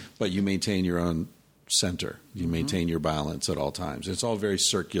 but you maintain your own center. You maintain your balance at all times. It's all very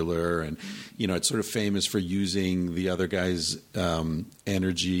circular, and it's sort of famous for using the other guy's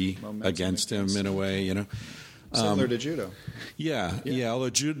energy against him in a way. Similar to judo. Yeah. Although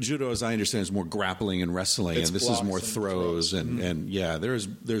judo, as I understand, is more grappling and wrestling, and this is more throws. And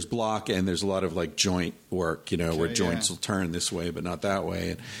there's block, and there's a lot of like joint work, where joints will turn this way but not that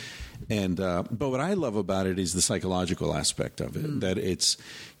way. And but what I love about it is the psychological aspect of it. That it's,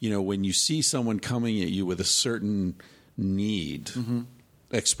 when you see someone coming at you with a certain need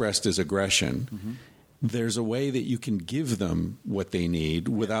expressed as aggression, there's a way that you can give them what they need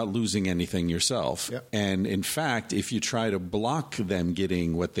without losing anything yourself. Yep. And in fact, if you try to block them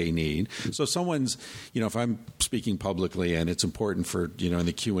getting what they need, so someone's, if I'm speaking publicly and it's important for, in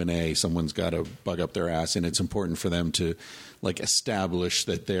the Q&A, someone's got to bug up their ass and it's important for them to establish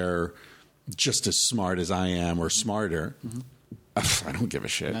that they're just as smart as I am or smarter. I don't give a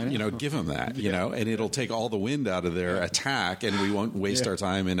shit. Give them that, and it'll take all the wind out of their attack, and we won't waste our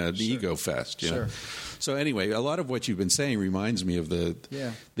time in an ego fest. You know? So anyway, a lot of what you've been saying reminds me of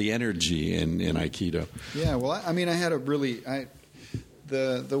the energy in Aikido. Yeah, well, I had a really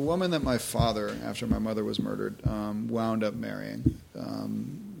the woman that my father, after my mother was murdered, wound up marrying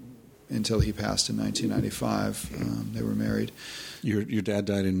until he passed in 1995. They were married. Your dad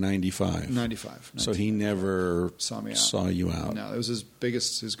died in 95. 95. So he never saw you out. No, it was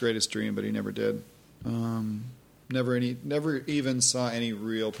his greatest dream, but he never did. Never even saw any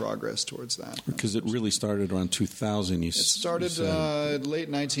real progress towards that. Because it really started around 2000. It started late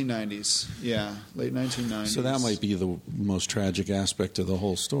 1990s. Yeah, late 1990s. So that might be the most tragic aspect of the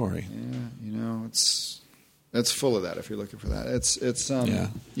whole story. Yeah, it's full of that. If you're looking for that, it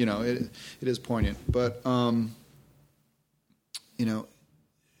is poignant, but.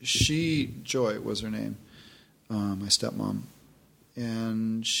 Joy was her name, my stepmom,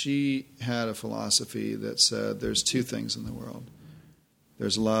 and she had a philosophy that said there's two things in the world.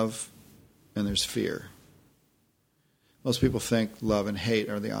 There's love and there's fear. Most people think love and hate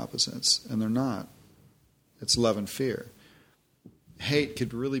are the opposites, and they're not. It's love and fear. Hate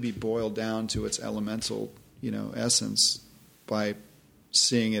could really be boiled down to its elemental, essence by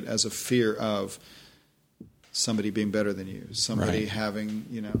seeing it as a fear of somebody being better than you, somebody having,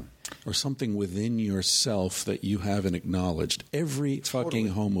 or something within yourself that you haven't acknowledged. Every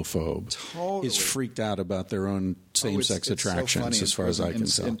fucking homophobe is freaked out about their own same-sex attractions, so as far as I can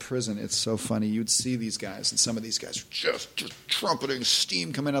tell. In prison, it's so funny. You'd see these guys, and some of these guys are just trumpeting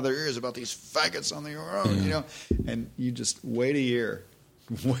steam coming out of their ears about these faggots on their own, and you just wait a year.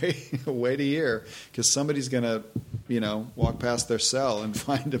 Wait a year, because somebody's going to, walk past their cell and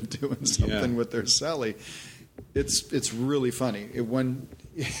find them doing something with their cellie. It's really funny.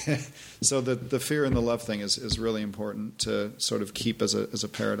 So the fear and the love thing is really important to sort of keep as a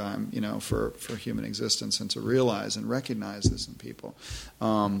paradigm, for human existence, and to realize and recognize this in people.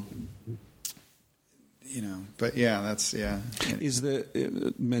 But that's Is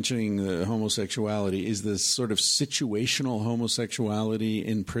mentioning the homosexuality, is the sort of situational homosexuality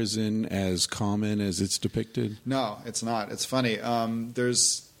in prison as common as it's depicted? No, it's not. It's funny.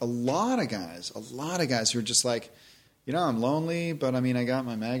 There's a lot of guys who are just like, I'm lonely, but I got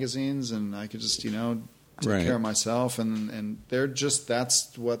my magazines and I could just, take care of myself, and they're just,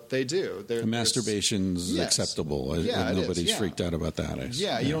 that's what they do. Masturbation's acceptable. Nobody's freaked out about that.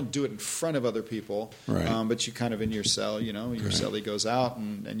 You don't do it in front of other people, but you kind of in your cell, your cellie goes out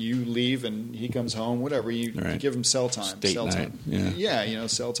and you leave and he comes home, whatever. You give him cell time. Date cell night. time.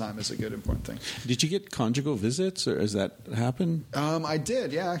 Cell time is a good important thing. Did you get conjugal visits, or has that happened? I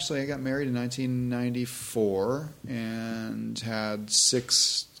did, actually. I got married in 1994 and had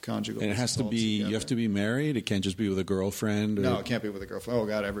 6 conjugal. And it has to be, you have to be married? It can't just be with a girlfriend? No, it can't be with a girlfriend. Oh,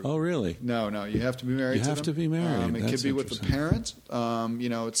 God. Oh, really? No, you have to be married. You have to be married. It could be with the parent.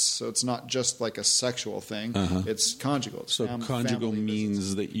 It's not just like a sexual thing. It's conjugal. It's conjugal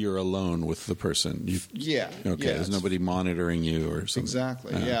means that you're alone with the person. Okay, there's nobody monitoring you or something.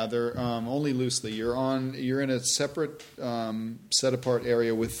 Exactly. They're only loosely. You're in a separate, set apart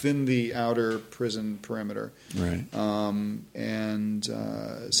area within the outer prison perimeter. Right.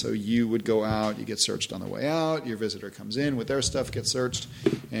 So you would go out, you get searched on the way out, your visitor comes in with their stuff, gets searched,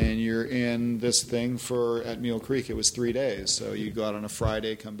 and you're in this thing at Mule Creek. It was 3 days. So you go out on a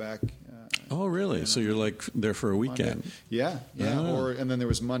Friday, come back. Oh, really? So you're like there for a weekend? Monday. Yeah. Oh. And then there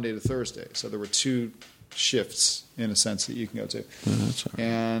was Monday to Thursday. So there were 2 shifts, in a sense, that you can go to. That's all right.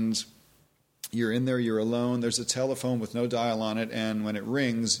 And you're in there, you're alone. There's a telephone with no dial on it, and when it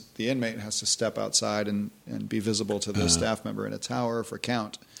rings, the inmate has to step outside and be visible to the staff member in a tower for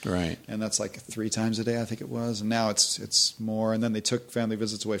count. Right. And that's like 3 times a day, I think it was. And now it's more. And then they took family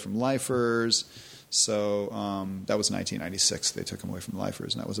visits away from lifers. So that was 1996. They took them away from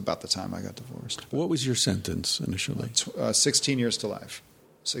lifers, and that was about the time I got divorced. What was your sentence initially? 16 years to life.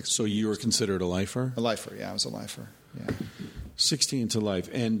 So you were considered a lifer? A lifer, I was a lifer. Yeah. 16 to life.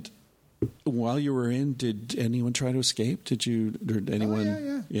 And while you were in, did anyone try to escape? Did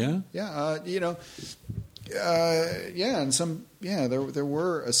anyone? Yeah. and there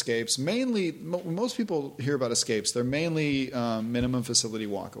were escapes. Mainly, most people hear about escapes. They're mainly minimum facility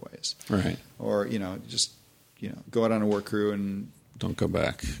walkaways, Right. or just go out on a work crew and Don't come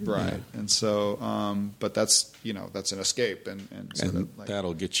back. right. Yeah. And so, but that's that's an escape, and so And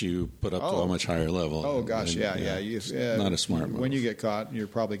that'll get you put up to a much higher level. Oh gosh, And, not a smart move. When you get caught, you're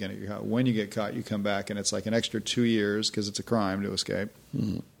probably going to get caught. When you get caught, you come back, and it's like an extra 2 years because it's a crime to escape.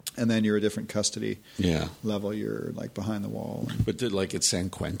 Mm-hmm. And then you're a different custody Yeah. level. You're like behind the wall. But at San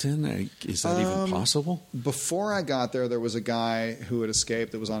Quentin, is that even possible? Before I got there was a guy who had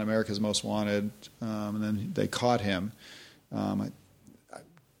escaped that was on America's Most Wanted, and then they caught him. I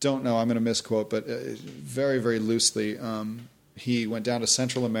don't know, I'm going to misquote, but very, very loosely, he went down to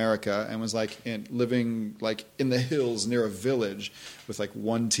Central America and was living in the hills near a village with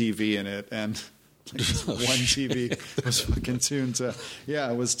one TV in it, and one TV was fucking tuned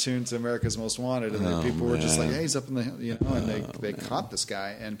to America's Most Wanted, and then people were just like, hey, he's up in the hill, and they caught this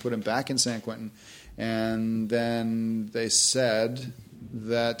guy and put him back in San Quentin, and then they said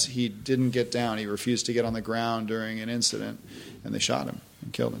that he didn't get down. He refused to get on the ground during an incident, and they shot him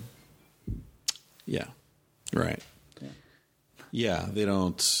and killed him. Yeah, right. Yeah, they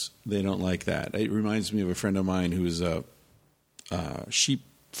don't like that. It reminds me of a friend of mine who's a sheep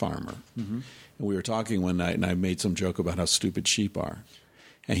farmer, and we were talking one night, and I made some joke about how stupid sheep are,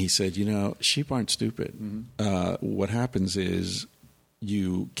 and he said, sheep aren't stupid. What happens is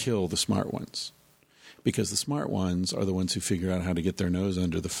you kill the smart ones. Because the smart ones are the ones who figure out how to get their nose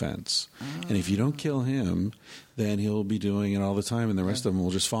under the fence. And if you don't kill him, then he'll be doing it all the time, and the rest of them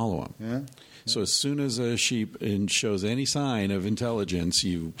will just follow him. Yeah. So as soon as a sheep shows any sign of intelligence,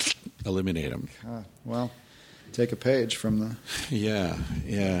 you eliminate him. Well, take a page from the... Yeah.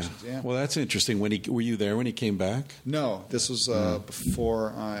 Well, that's interesting. Were you there when he came back? No, this was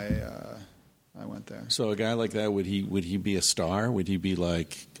before I went there. So a guy like that, would he be a star? Would he be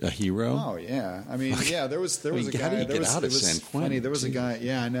like a hero? Oh yeah, I mean, yeah. There was a guy. How do you get out of San Quentin? Funny. There was a guy.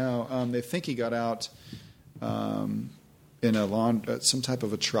 Yeah, I know. They think he got out in some type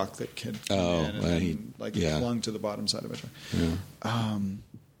of a truck that came in and clung to the bottom side of a truck. Yeah.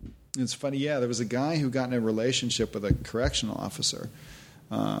 It's funny. Yeah, there was a guy who got in a relationship with a correctional officer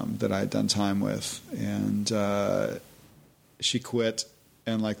that I had done time with, and she quit.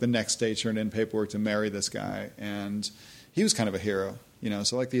 And the next day turned in paperwork to marry this guy, and he was kind of a hero,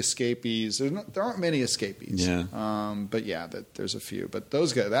 So the escapees, there aren't many escapees, but there's a few. But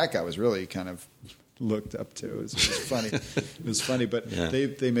that guy was really kind of looked up to. It was funny. It was funny, but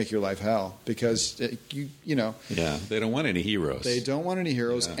they make your life hell because Yeah, they don't want any heroes. They don't want any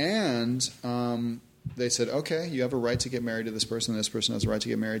heroes, and they said, okay, you have a right to get married to this person. This person has a right to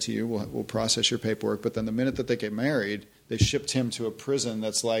get married to you. We'll process your paperwork. But then the minute that they get married, they shipped him to a prison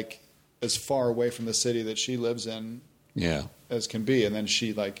that's as far away from the city that she lives in as can be. And then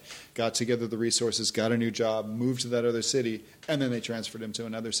she got together the resources, got a new job, moved to that other city, and then they transferred him to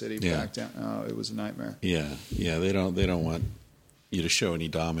another city back down. Oh, it was a nightmare. Yeah. They don't want you to show any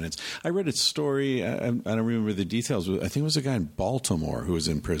dominance. I read a story. I don't remember the details. I think it was a guy in Baltimore who was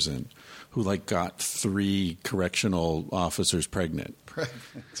in prison who got 3 correctional officers pregnant.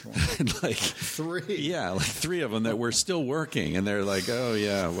 Three? Yeah, 3 of them that were still working, and they're like, oh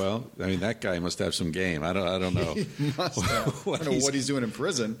yeah, well, I mean that guy must have some game. I don't know. He must have. I don't know what he's doing in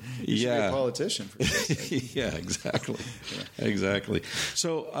prison. He should be a politician. For yeah, exactly. Exactly.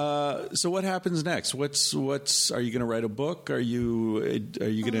 So what happens next? What's are you going to write a book? Are you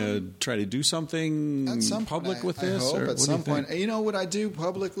going to try to do something public with this? I hope or at some point. What I do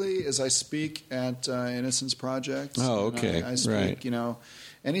publicly is I speak at Innocence Project. Oh, okay. I speak, right.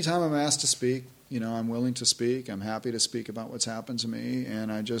 Anytime I'm asked to speak, I'm willing to speak. I'm happy to speak about what's happened to me.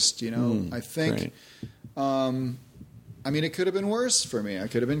 And I just, I think, it could have been worse for me. I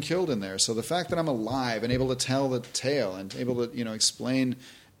could have been killed in there. So the fact that I'm alive and able to tell the tale and able to, explain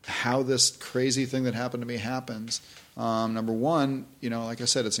how this crazy thing that happened to me happens, number one, like I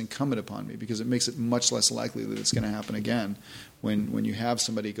said, it's incumbent upon me because it makes it much less likely that it's going to happen again when you have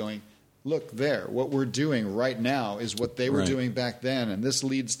somebody going, look there, what we're doing right now is what they were doing back then, and this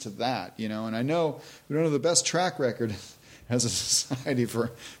leads to that, And I know we don't have the best track record as a society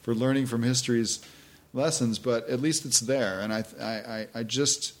for learning from history's lessons, but at least it's there, and I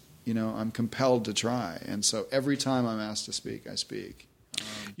just, I'm compelled to try, and so every time I'm asked to speak, I speak.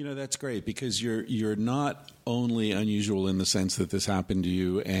 That's great because you're not only unusual in the sense that this happened to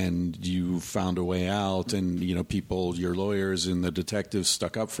you and you found a way out, and people, your lawyers and the detectives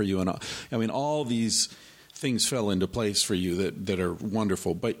stuck up for you, and all these things fell into place for you that are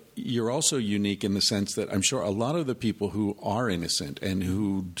wonderful. But you're also unique in the sense that I'm sure a lot of the people who are innocent and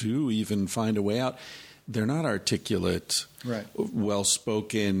who do even find a way out, articulate, right,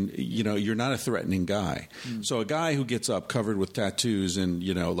 well-spoken. You're not a threatening guy. So a guy who gets up covered with tattoos and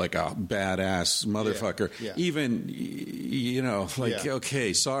like a badass motherfucker, even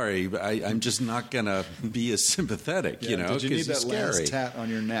okay, sorry, but I'm just not gonna be as sympathetic. Did you need that last tat on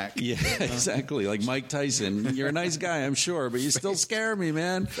your neck? Yeah, exactly. Like Mike Tyson, you're a nice guy, I'm sure, but you still scare me,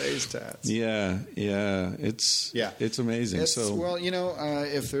 man. Face tats. Yeah, it's amazing. If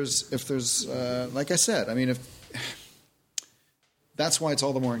there's like I said, I mean, that's why it's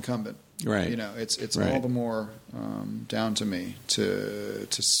all the more incumbent, right? It's right. all the more down to me to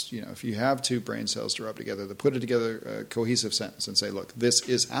if you have two brain cells to rub together, to put it together a cohesive sentence and say, look, this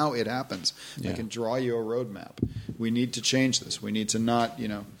is how it happens. I can draw you a roadmap. We need to change this. We need to not,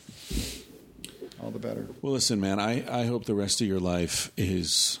 all the better. Well, listen, man, I hope the rest of your life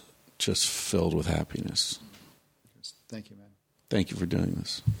is just filled with happiness. Thank you, man. Thank you for doing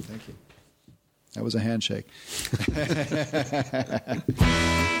this. Thank you. That was a handshake.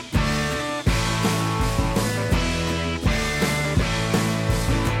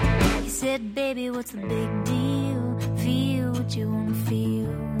 He said, baby, what's the big deal? Feel what you want to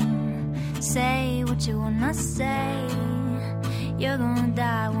feel. Say what you want to say. You're gonna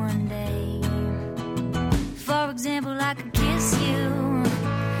die one day. For example, I could kiss you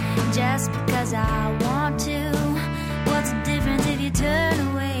just because I want to. What's the difference if you turn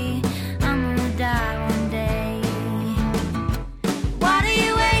away? I'm gonna die one day. Why do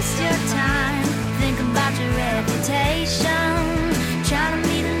you waste your time? Think about your reputation, trying to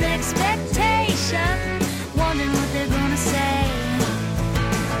meet an expectation, wondering what they're gonna say.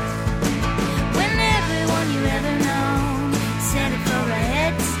 When everyone you ever known said it for a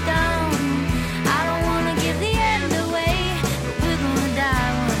headstone. I don't wanna give the end away, but we're gonna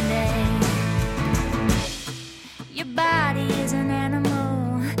die one day. Your body is an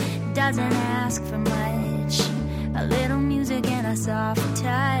animal, doesn't ask for much. A little music and a soft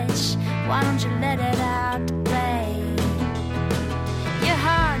touch. Why don't you let it out to play? Your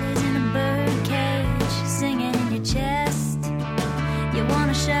heart is in a bird cage, singing in your chest. You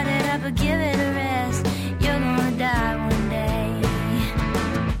wanna shut it up or give it a rest. You're gonna die one day.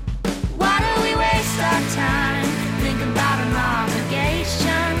 Why do we waste our time? Think about an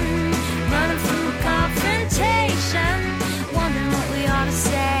obligation, running from a confrontation, wondering what we ought to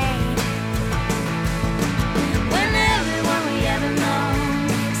say. When everyone we ever known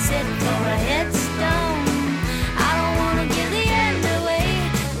said for a headstone. I don't wanna give the end away,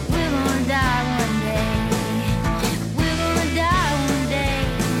 but we're gonna die one day. We're gonna die one day.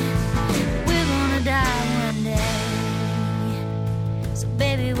 We're gonna die one day. So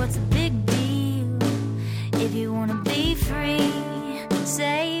baby, what's the big deal? If you wanna be free,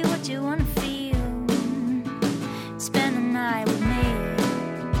 say what you wanna feel. Spend the night with me.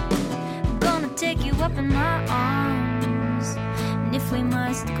 I'm gonna take you up in my arms. And if we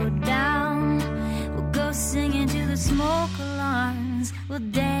must go down, we'll go singing to the smoke alarms. We'll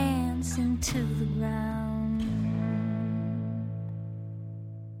dance into the ground.